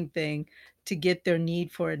cheating thing to get their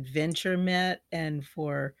need for adventure met and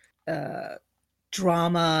for uh,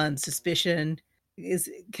 drama and suspicion, is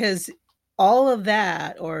because all of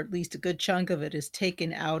that, or at least a good chunk of it, is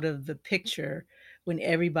taken out of the picture when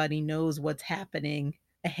everybody knows what's happening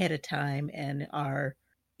ahead of time and are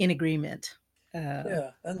in agreement.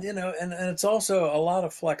 Yeah, and and it's also a lot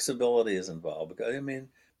of flexibility is involved because I mean,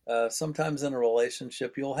 sometimes in a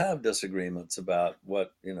relationship you'll have disagreements about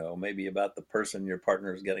what, maybe about the person your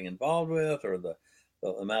partner is getting involved with or the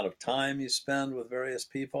amount of time you spend with various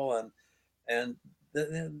people and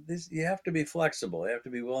you have to be flexible. You have to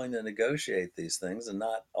be willing to negotiate these things and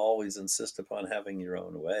not always insist upon having your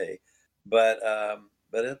own way. But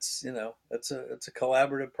it's it's a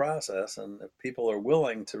collaborative process, and if people are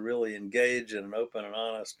willing to really engage in an open and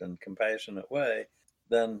honest and compassionate way,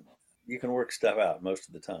 then you can work stuff out most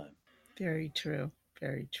of the time. Very true.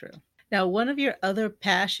 Very true. Now, one of your other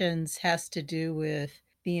passions has to do with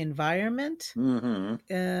the environment. Hmm.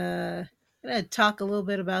 Gonna talk a little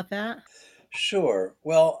bit about that. Sure.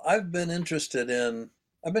 Well, I've been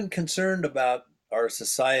concerned about our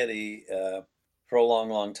society for a long,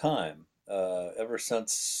 long time. Ever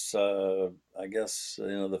since, I guess,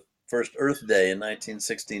 the first Earth Day in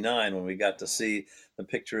 1969, when we got to see the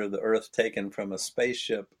picture of the Earth taken from a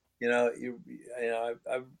spaceship. I've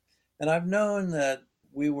known that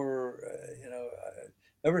we were,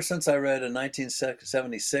 ever since I read in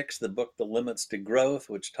 1976 the book The Limits to Growth,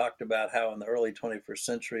 which talked about how in the early 21st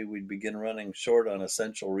century we'd begin running short on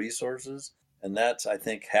essential resources. And that's, I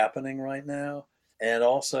think, happening right now. And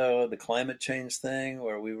also the climate change thing,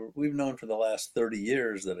 where we've known for the last 30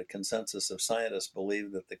 years that a consensus of scientists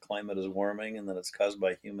believe that the climate is warming and that it's caused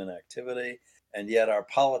by human activity. And yet our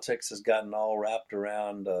politics has gotten all wrapped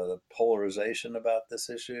around the polarization about this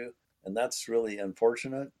issue. And that's really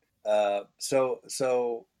unfortunate. And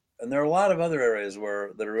there are a lot of other areas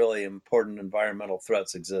where that are really important environmental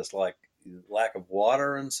threats exist, like lack of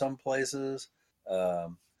water in some places,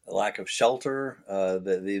 lack of shelter,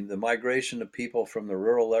 the migration of people from the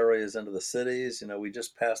rural areas into the cities. We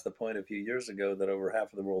just passed the point a few years ago that over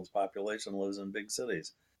half of the world's population lives in big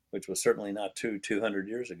cities, which was certainly not 200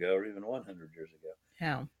 years ago or even 100 years ago.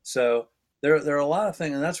 Yeah. So there are a lot of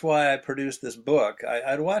things, and that's why I produced this book.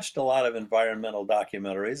 I'd watched a lot of environmental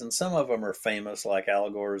documentaries, and some of them are famous, like Al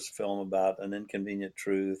Gore's film about An Inconvenient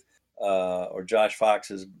Truth, or Josh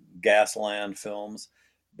Fox's Gasland films.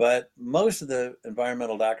 But most of the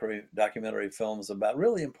environmental documentary films about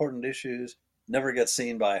really important issues never get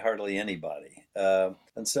seen by hardly anybody.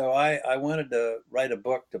 And so I wanted to write a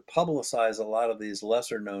book to publicize a lot of these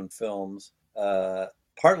lesser known films,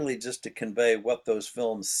 partly just to convey what those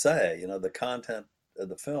films say, the content of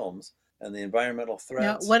the films and the environmental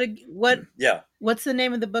Now, threats. Yeah, what's the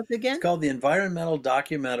name of the book it's again? called The Environmental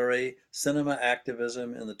Documentary Cinema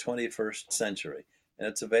Activism in the 21st Century. And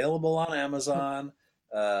it's available on Amazon.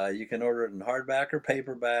 You can order it in hardback or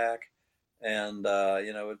paperback. And,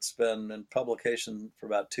 it's been in publication for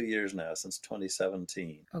about 2 years now, since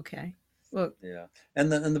 2017. Okay. Well, Yeah.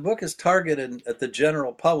 And the book is targeted at the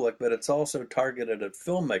general public, but it's also targeted at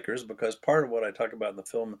filmmakers, because part of what I talk about in the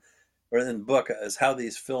film or in the book is how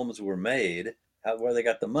these films were made, where they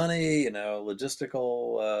got the money,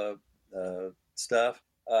 logistical stuff.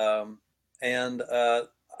 And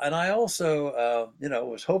I also,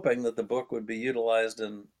 was hoping that the book would be utilized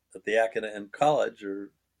at the in college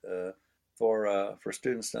or for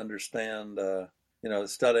students to understand,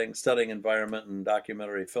 studying environment and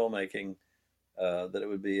documentary filmmaking, that it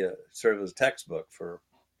would be serve as a textbook for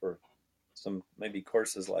some maybe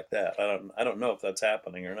courses like that. I don't know if that's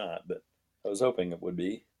happening or not, but I was hoping it would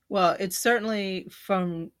be. well, it's certainly,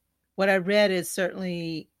 from what I read, is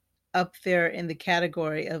certainly up there in the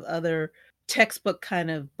category of other textbook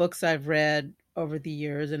kind of books I've read over the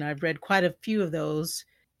years, and I've read quite a few of those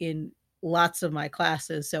in lots of my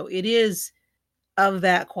classes. So it is of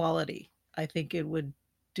that quality. I think it would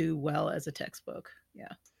do well as a textbook.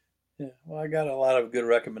 Yeah. Yeah, well, I got a lot of good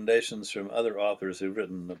recommendations from other authors who've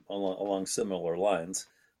written along similar lines.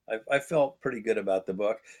 I felt pretty good about the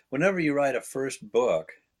book. Whenever you write a first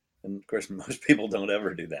book, and of course most people don't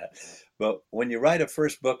ever do that, but when you write a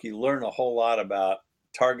first book, you learn a whole lot about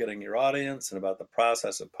targeting your audience and about the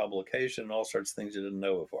process of publication and all sorts of things you didn't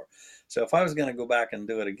know before. So if I was going to go back and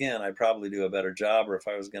do it again, I'd probably do a better job. Or if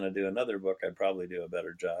I was going to do another book, I'd probably do a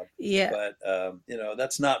better job. Yeah. But,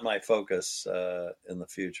 that's not my focus in the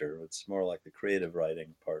future. It's more like the creative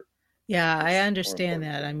writing part. Yeah, I It's more understand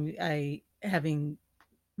important that. for me. I having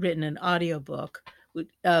written an audiobook,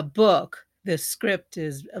 a book, the script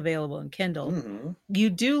is available in Kindle. Mm-hmm. You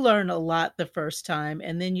do learn a lot the first time,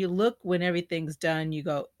 and then you look when everything's done, you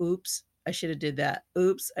go, oops, I should have did that.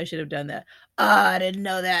 Oops, I should have done that. I didn't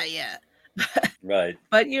know that yet. Right.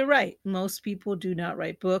 But you're right. Most people do not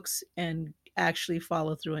write books and actually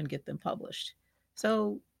follow through and get them published.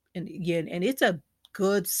 So, and again, and it's a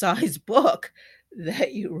good sized book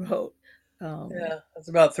that you wrote. Um, Yeah, it's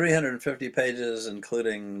about 350 pages,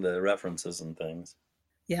 including the references and things.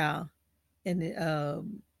 yeah. And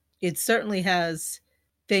it certainly has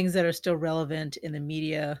things that are still relevant in the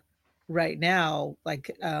media right now. Like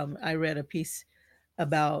I read a piece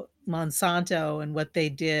about Monsanto and what they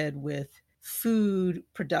did with food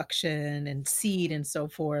production and seed and so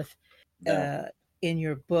forth Yeah. uh, in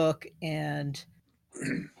your book, and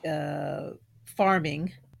uh,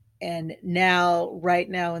 farming. And now, right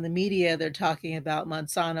now in the media, they're talking about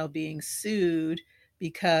Monsanto being sued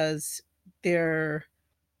because their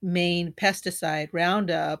main pesticide,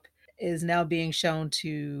 Roundup, is now being shown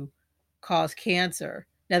to cause cancer.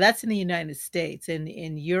 Now, that's in the United States. And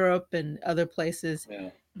in Europe and other places,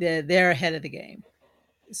 Yeah. they're ahead of the game.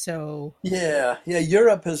 So, Yeah.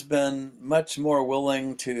 Europe has been much more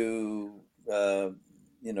willing to,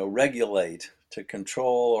 regulate, to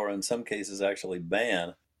control, or in some cases actually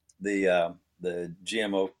ban the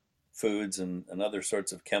GMO foods and other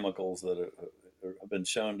sorts of chemicals that have been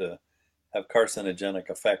shown to have carcinogenic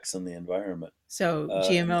effects in the envirood. so And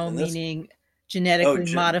GMO and this meaning oh, genetically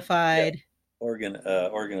yeah, modified.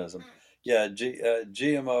 organism. Yeah,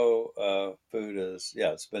 GMO food is,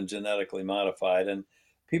 yeah, it's been genetically modified, and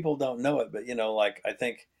people don't know it. But like, I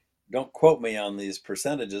think, don't quote me on these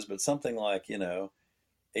percentages, but something like 80%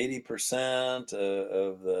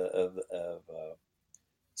 of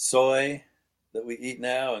soy that we eat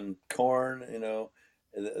now and corn.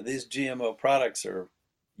 These GMO products are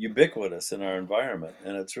ubiquitous in our environment,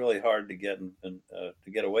 and it's really hard to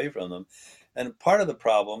get away from them. And part of the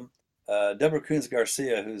problem, Deborah Coons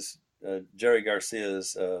Garcia, who's Jerry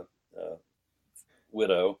Garcia's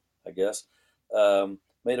widow, I guess,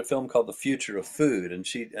 made a film called The Future of Food,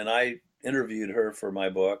 and I interviewed her for my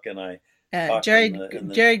book, and I talked in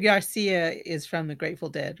the Jerry Garcia is from the Grateful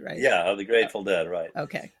Dead, right? yeah, of the Grateful Dead, right?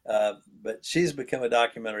 Okay. But she's become a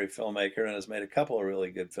documentary filmmaker and has made a couple of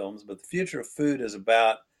really good films. But The Future of Food is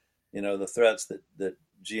about, the threats that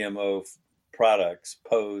GMO products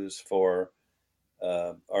pose for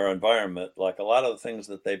our environment. Like a lot of the things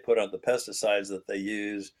that they put on the pesticides that they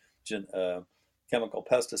use, chemical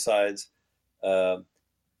pesticides, uh,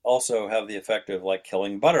 also have the effect of like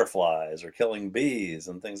killing butterflies or killing bees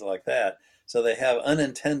and things like that. So they have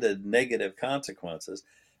unintended negative consequences.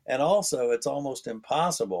 And also, it's almost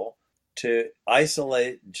impossible to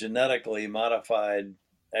isolate genetically modified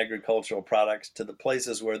agricultural products to the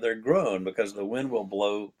places where they're grown, because the wind will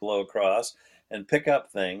blow across and pick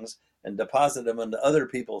up things and deposit them into other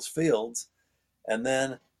people's fields. And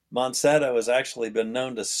then Monsanto has actually been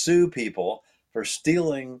known to sue people for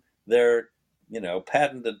stealing their,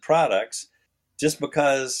 patented products just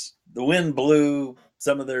because the wind blew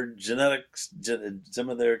some of their some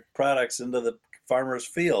of their products into the farmers'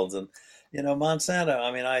 fields. And, Monsanto, I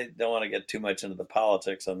mean, I don't want to get too much into the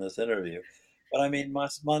politics on this interview, but I mean,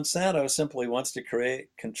 Monsanto simply wants to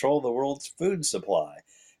control the world's food supply.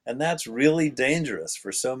 And that's really dangerous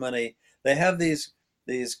for so many. They have these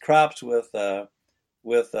crops with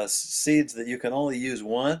seeds that you can only use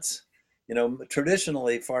once.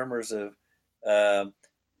 Traditionally, farmers have, uh,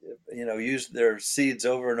 used their seeds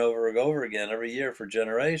over and over and over again every year for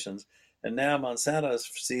generations. And now Monsanto's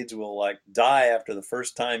seeds will like die after the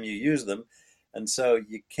first time you use them. And so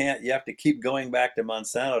you have to keep going back to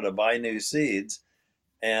Monsanto to buy new seeds.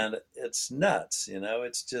 And it's nuts,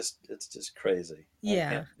 it's just crazy. I Yeah.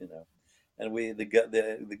 can't, and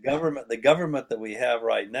the government that we have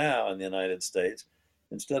right now in the United States,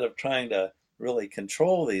 instead of trying to really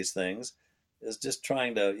control these things, is just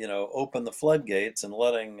trying to open the floodgates and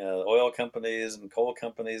letting oil companies and coal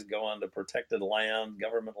companies go onto protected land,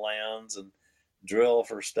 government lands, and drill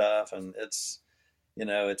for stuff. And uh,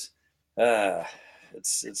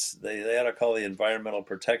 they ought to call the Environmental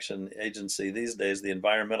Protection Agency these days the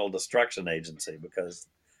Environmental Destruction Agency, because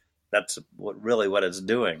that's what it's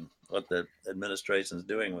doing, what the administration's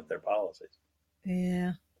doing with their policies.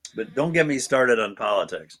 Yeah. but don't get me started on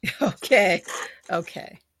politics. Okay.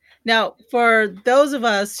 Okay. Now, for those of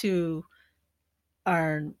us who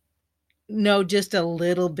are know just a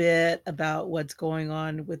little bit about what's going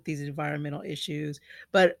on with these environmental issues,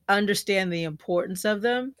 but understand the importance of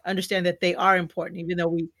them, understand that they are important,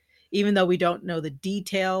 even though we don't know the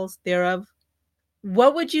details thereof.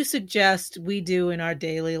 What would you suggest we do in our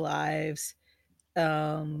daily lives?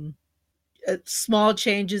 Um, Small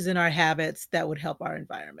changes in our habits that would help our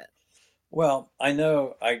environment. Well, I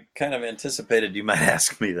know I kind of anticipated you might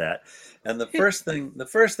ask me that. And the first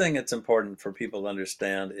thing that's important for people to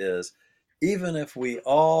understand is even if we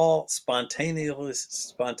all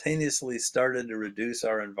spontaneously started to reduce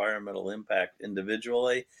our environmental impact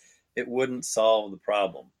individually, it wouldn't solve the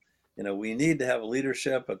problem. You know, we need to have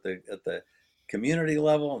leadership at the community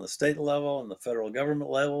level, and the state level, and the federal government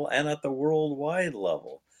level, and at the worldwide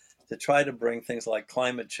level to try to bring things like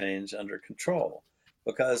climate change under control,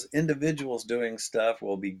 because individuals doing stuff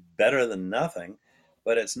will be better than nothing,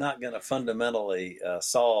 but it's not going to fundamentally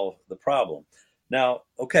solve the problem. Now,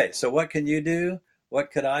 okay, so what can you do?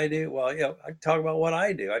 What could I do? Well, you know, I talk about what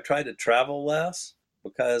I do. I try to travel less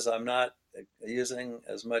because I'm not using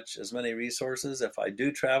as many resources. If I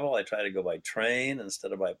do travel, I try to go by train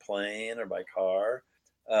instead of by plane or by car.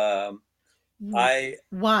 Um, I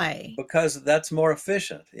Why? Because that's more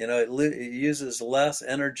efficient. You know, it uses less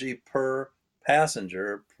energy per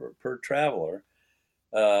passenger per traveler.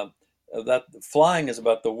 Uh, that flying is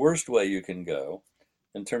about the worst way you can go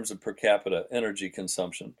in terms of per capita energy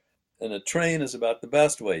consumption, and a train is about the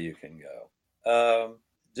best way you can go.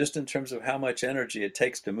 Just in terms of how much energy it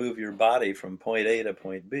takes to move your body from point A to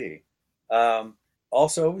point B. Um,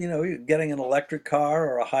 Also, you know, getting an electric car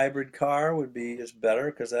or a hybrid car is better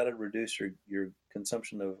because that'd reduce your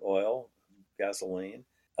consumption of oil, gasoline.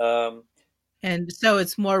 Um, And so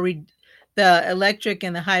it's the electric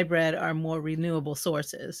and the hybrid are more renewable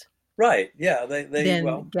sources right? Yeah, than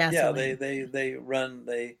gasoline.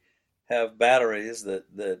 they have batteries that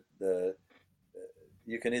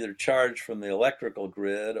you can either charge from the electrical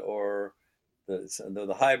grid or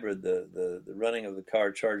the hybrid, the running of the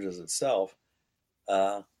car charges itself.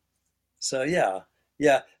 Uh, so yeah,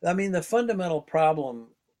 yeah. I mean, the fundamental problem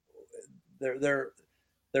there there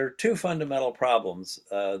there are two fundamental problems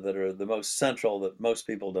that are the most central that most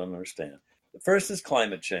people don't understand. The first is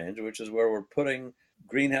climate change, which is where we're putting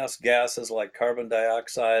greenhouse gases like carbon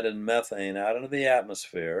dioxide and methane out into the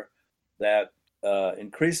atmosphere that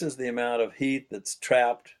increases the amount of heat that's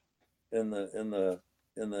trapped in the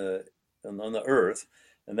on the Earth,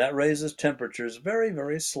 and that raises temperatures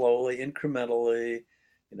very slowly, incrementally.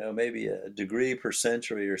 You know, maybe a degree per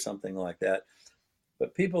century or something like that.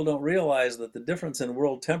 But people don't realize that the difference in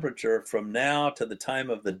world temperature from now to the time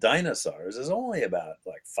of the dinosaurs is only about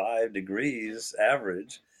like 5 degrees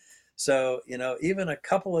average. So, you know, even a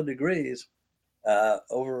couple of degrees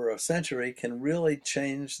over a century can really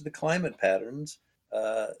change the climate patterns.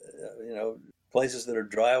 You know, places that are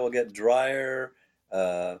dry will get drier.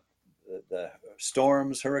 Uh, the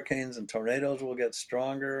storms, hurricanes, and tornadoes will get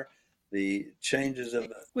stronger. The changes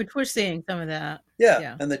of Which we're seeing some of that. Yeah,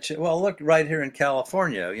 Yeah. and well, look right here in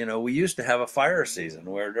California. You know, we used to have a fire season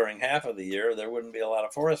where during half of the year there wouldn't be a lot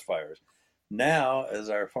of forest fires. Now, as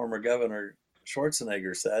our former governor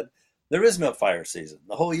Schwarzenegger said, there is no fire season.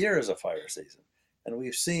 The whole year is a fire season, and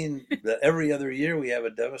we've seen that every other year we have a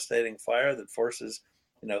devastating fire that forces,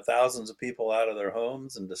 you know, thousands of people out of their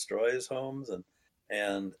homes and destroys homes, and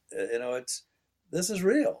you know, this is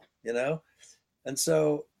real. You know, and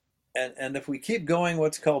so, and if we keep going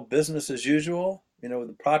what's called business as usual, you know,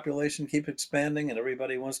 the population keep expanding and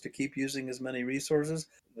everybody wants to keep using as many resources,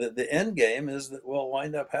 the end game is that we'll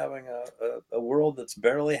wind up having a world that's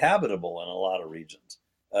barely habitable in a lot of regions.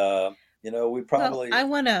 You know, we Well, probably, I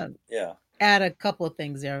want to yeah, add a couple of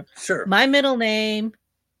things there. sure. My middle name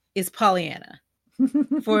is Pollyanna.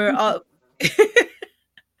 For all.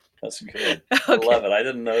 That's good. I love Okay. it. I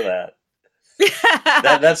didn't know that.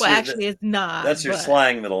 Well, actually, it's not, That's your but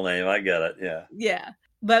slang middle name. I get it. Yeah. yeah.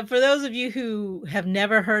 But for those of you who have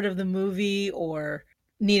never heard of the movie or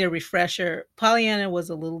need a refresher, Pollyanna was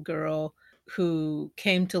a little girl who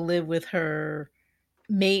came to live with her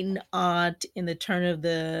maiden aunt in the turn of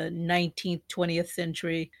the 19th, 20th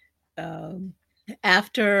century. Um,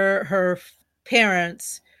 After her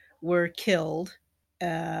parents were killed.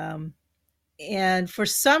 Um, and for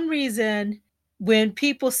some reason, when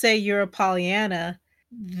people say you're a Pollyanna,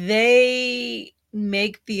 they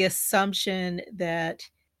make the assumption that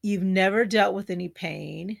you've never dealt with any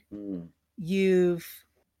pain. Mm. You've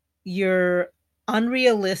you're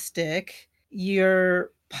unrealistic.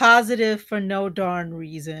 You're positive for no darn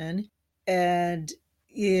reason. And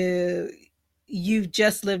you've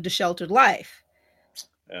just lived a sheltered life.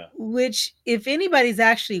 Yeah. Which, if anybody's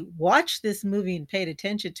actually watched this movie and paid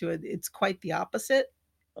attention to it, it's quite the opposite.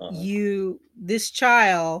 Uh-huh. This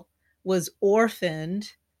child was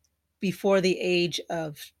orphaned before the age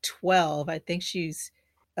of 12. I think she's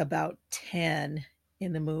about 10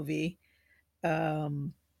 in the movie.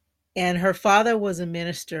 And her father was a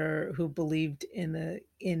minister who believed in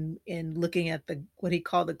looking at the what he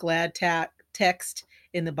called the glad text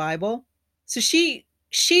in the Bible. So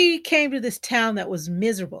she came to this town that was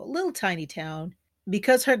miserable, a little tiny town,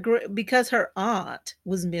 because her aunt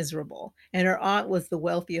was miserable, and her aunt was the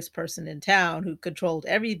wealthiest person in town who controlled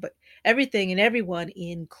everything and everyone,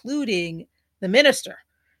 including the minister.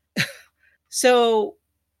 So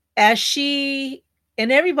as she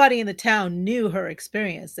and everybody in the town knew her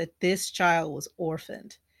experience, that this child was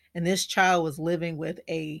orphaned and this child was living with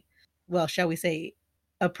shall we say,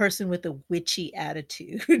 a person with a witchy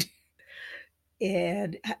attitude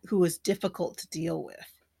and who was difficult to deal with.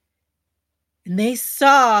 And they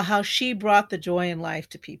saw how she brought the joy in life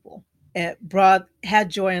to people. Had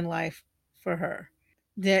joy in life for her.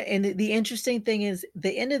 The interesting thing is,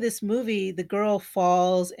 the end of this movie, the girl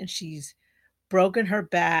falls and she's broken her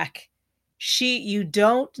back. You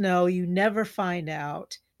don't know, you never find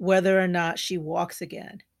out whether or not she walks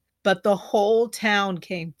again. But the whole town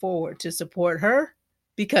came forward to support her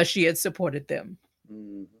because she had supported them.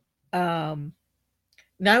 Mm-hmm.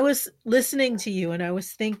 And I was listening to you and I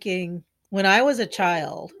was thinking, when I was a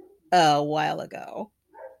child a while ago,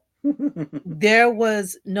 there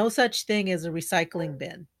was no such thing as a recycling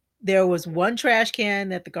bin. There was one trash can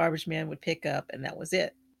that the garbage man would pick up, and that was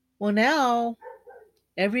it. Well, now,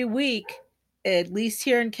 every week, at least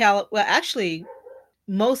here in actually,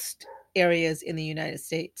 most areas in the United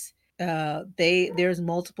States, there's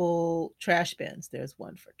multiple trash bins. There's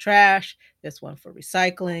one for trash. There's one for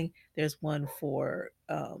recycling. There's one for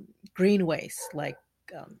green waste, like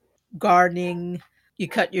gardening. You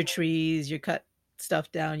cut your trees, you cut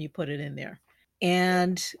stuff down, you put it in there.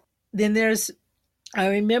 And then I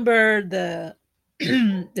remember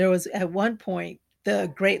there was at one point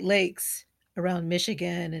the Great Lakes around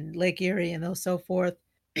Michigan and Lake Erie and so forth.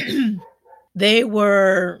 They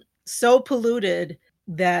were so polluted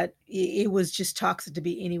that it was just toxic to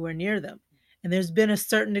be anywhere near them. And there's been a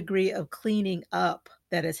certain degree of cleaning up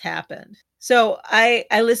that has happened. So I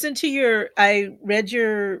read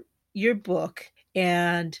your book,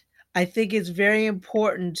 and I think it's very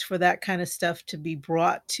important for that kind of stuff to be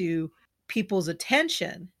brought to people's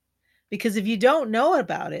attention, because if you don't know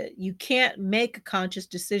about it, you can't make a conscious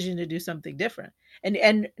decision to do something different.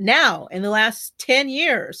 And now, in the last 10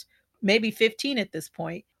 years, maybe 15 at this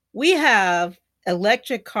point, we have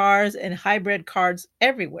electric cars and hybrid cars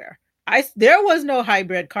everywhere. There was no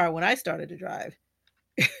hybrid car when I started to drive.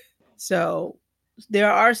 So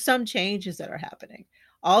there are some changes that are happening.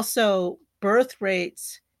 Also, birth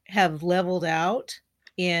rates have leveled out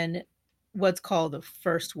in what's called the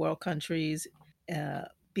first world countries,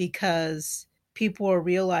 because people are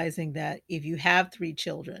realizing that if you have 3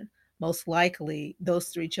 children, most likely those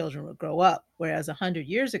 3 children will grow up. Whereas 100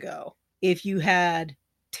 years ago, if you had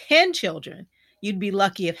 10 children, you'd be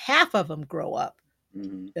lucky if half of them grow up,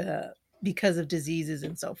 because of diseases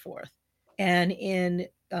and so forth. And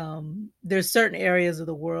there's certain areas of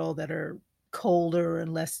the world that are colder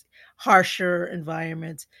and less harsher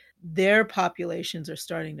environments. Their populations are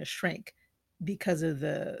starting to shrink because of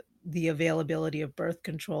the availability of birth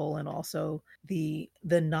control, and also the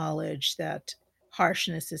knowledge that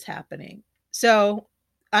harshness is happening. So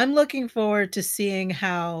I'm looking forward to seeing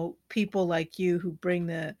how people like you, who bring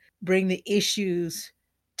the issues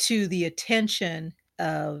to the attention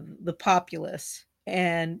of the populace,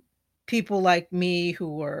 and people like me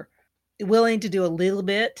who are willing to do a little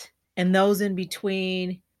bit, and those in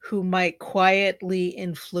between who might quietly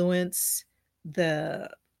influence the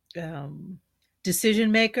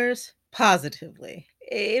decision makers positively.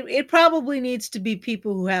 It probably needs to be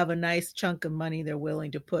people who have a nice chunk of money they're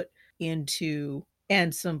willing to put into,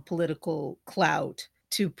 and some political clout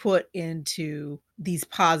to put into these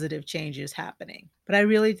positive changes happening. But I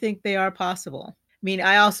really think they are possible. I mean,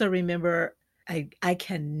 I also remember, I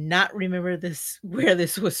cannot remember where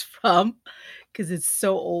this was from, because it's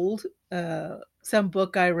so old. Some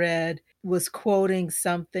book I read was quoting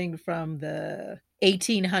something from the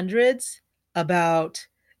 1800s about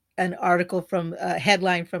an article from a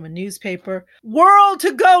headline from a newspaper: "World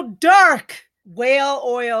to go dark, whale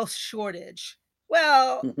oil shortage."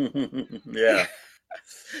 Well, Yeah.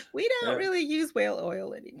 we don't really use whale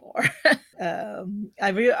oil anymore.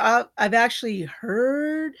 I've actually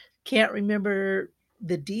heard, can't remember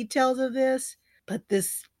the details of this, but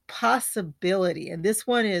this possibility, and this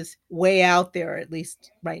one is way out there, at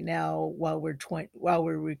least right now, while we're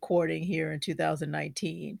recording here in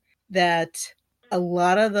 2019, that a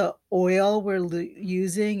lot of the oil we're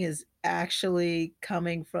using is actually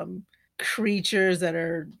coming from creatures that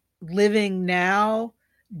are living now,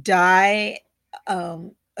 die a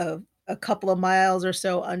couple of miles or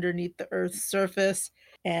so underneath the Earth's surface,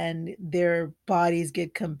 and their bodies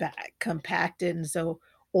get compacted, and so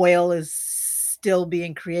oil is still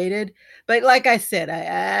being created. But like I said,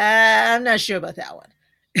 I'm not sure about that one.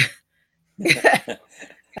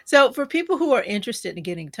 So for people who are interested in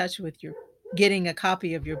getting in touch with getting a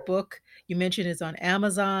copy of your book, you mentioned it's on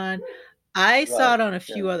Amazon. I saw it on a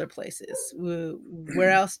few other places. Where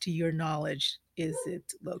else, to your knowledge, is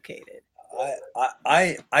it located?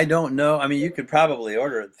 I don't know. I mean, you could probably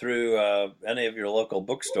order it through any of your local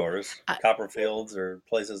bookstores, Copperfields or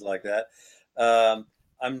places like that.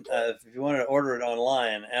 If you wanted to order it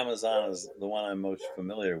online, Amazon is the one I'm most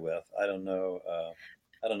familiar with. I don't know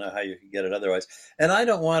how you could get it otherwise. And I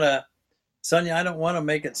don't want to, Sonia, I don't want to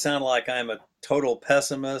make it sound like I'm a total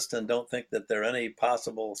pessimist and don't think that there are any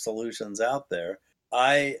possible solutions out there.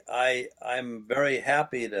 I'm very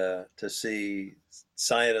happy to see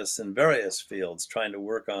scientists in various fields trying to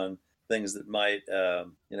work on things that might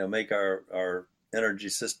make our energy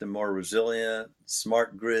system more resilient,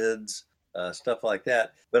 smart grids, stuff like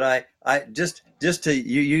that. But I just to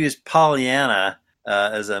you use Pollyanna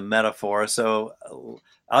as a metaphor, so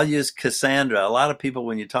I'll use Cassandra. A lot of people,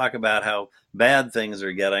 when you talk about how bad things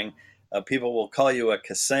are getting, people will call you a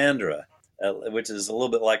Cassandra, which is a little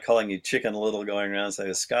bit like calling you Chicken Little going around saying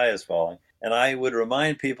the sky is falling. And I would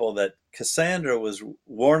remind people that Cassandra was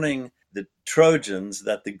warning the Trojans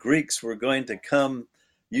that the Greeks were going to come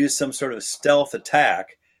use some sort of stealth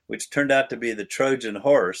attack, which turned out to be the Trojan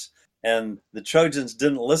horse. And the Trojans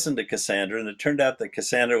didn't listen to Cassandra, and it turned out that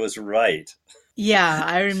Cassandra was right. Yeah,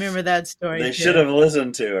 I remember that story. They should have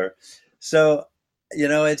listened to her. So,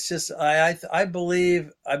 it's just I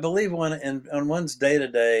believe when on one's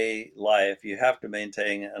day-to-day life, you have to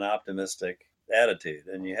maintain an optimistic attitude,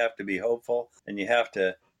 and you have to be hopeful, and you have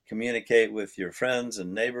to communicate with your friends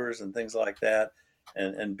and neighbors and things like that,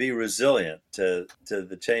 and be resilient to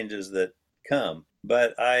the changes that come.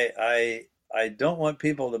 But I don't want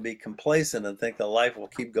people to be complacent and think that life will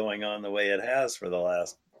keep going on the way it has for the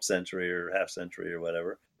last century or half century or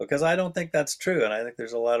whatever, because I don't think that's true. And I think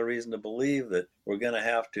there's a lot of reason to believe that we're going to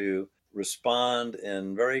have to respond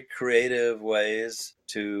in very creative ways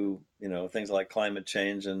to, things like climate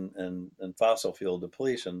change and fossil fuel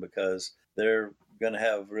depletion, because they're going to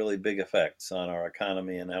have really big effects on our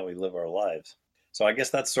economy and how we live our lives. So I guess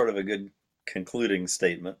that's sort of a good concluding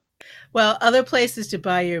statement. Well, other places to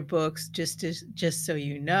buy your books, just so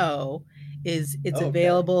you know, it's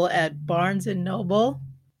available at Barnes and Noble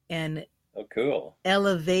and cool.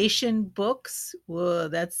 Elevation Books. Whoa,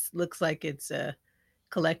 looks like it's a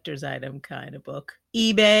collector's item kind of book.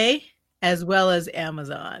 eBay, as well as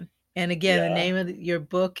Amazon. And again, the name of your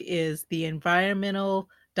book is The Environmental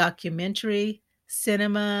Documentary: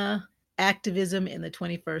 Cinema Activism in the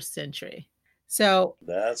 21st Century. So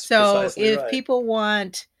if people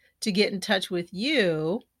want to get in touch with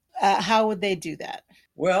you, how would they do that?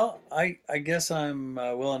 Well, I guess I'm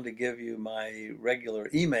willing to give you my regular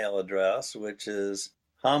email address, which is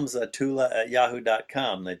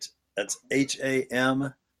hamzatullah@yahoo.com. That's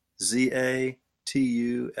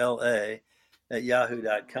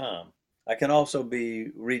HAMZATULA@yahoo.com. I can also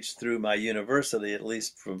be reached through my university, at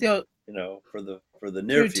least for the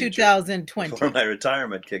near future, 2020, before my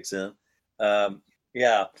retirement kicks in.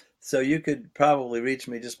 So you could probably reach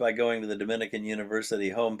me just by going to the Dominican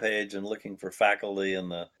University homepage and looking for faculty in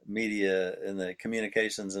the media, in the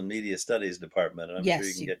communications and media studies department. And I'm sure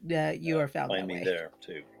you can find me there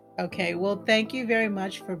too. Okay, well, thank you very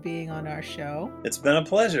much for being on our show. It's been a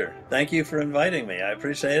pleasure. Thank you for inviting me. I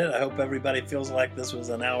appreciate it. I hope everybody feels like this was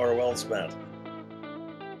an hour well spent.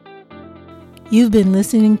 You've been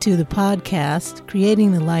listening to the podcast,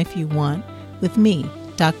 Creating the Life You Want, with me,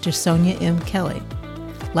 Dr. Sonia M. Kelly,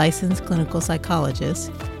 licensed clinical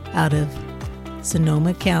psychologist out of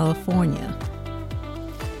Sonoma, California.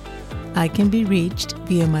 I can be reached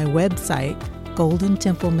via my website,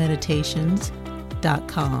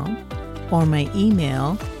 goldentemplemeditations.com, or my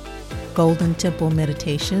email,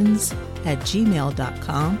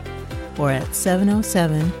 goldentemplemeditations@gmail.com, or at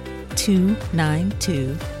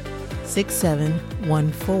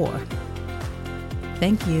 707-292-6714.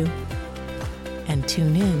 Thank you, and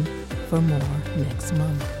tune in for more next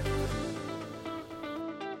month.